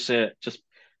 exit, Badus it. Just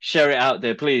share it out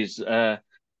there, please.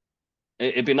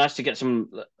 It'd be nice to get some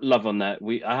love on that.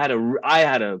 I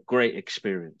had a great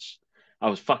experience. I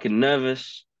was fucking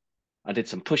nervous. I did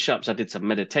some push-ups. I did some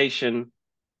meditation.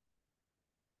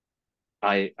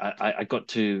 I got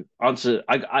to answer.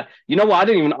 You know what?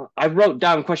 I wrote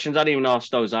down questions. I didn't even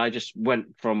ask those. I just went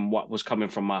from what was coming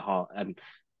from my heart, and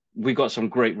we got some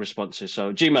great responses.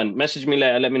 So, G-Man, message me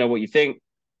later. Let me know what you think.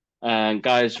 And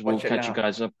guys, we'll Watch it catch you now.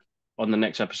 guys up on the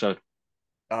next episode.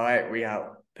 All right, we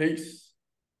out. Peace.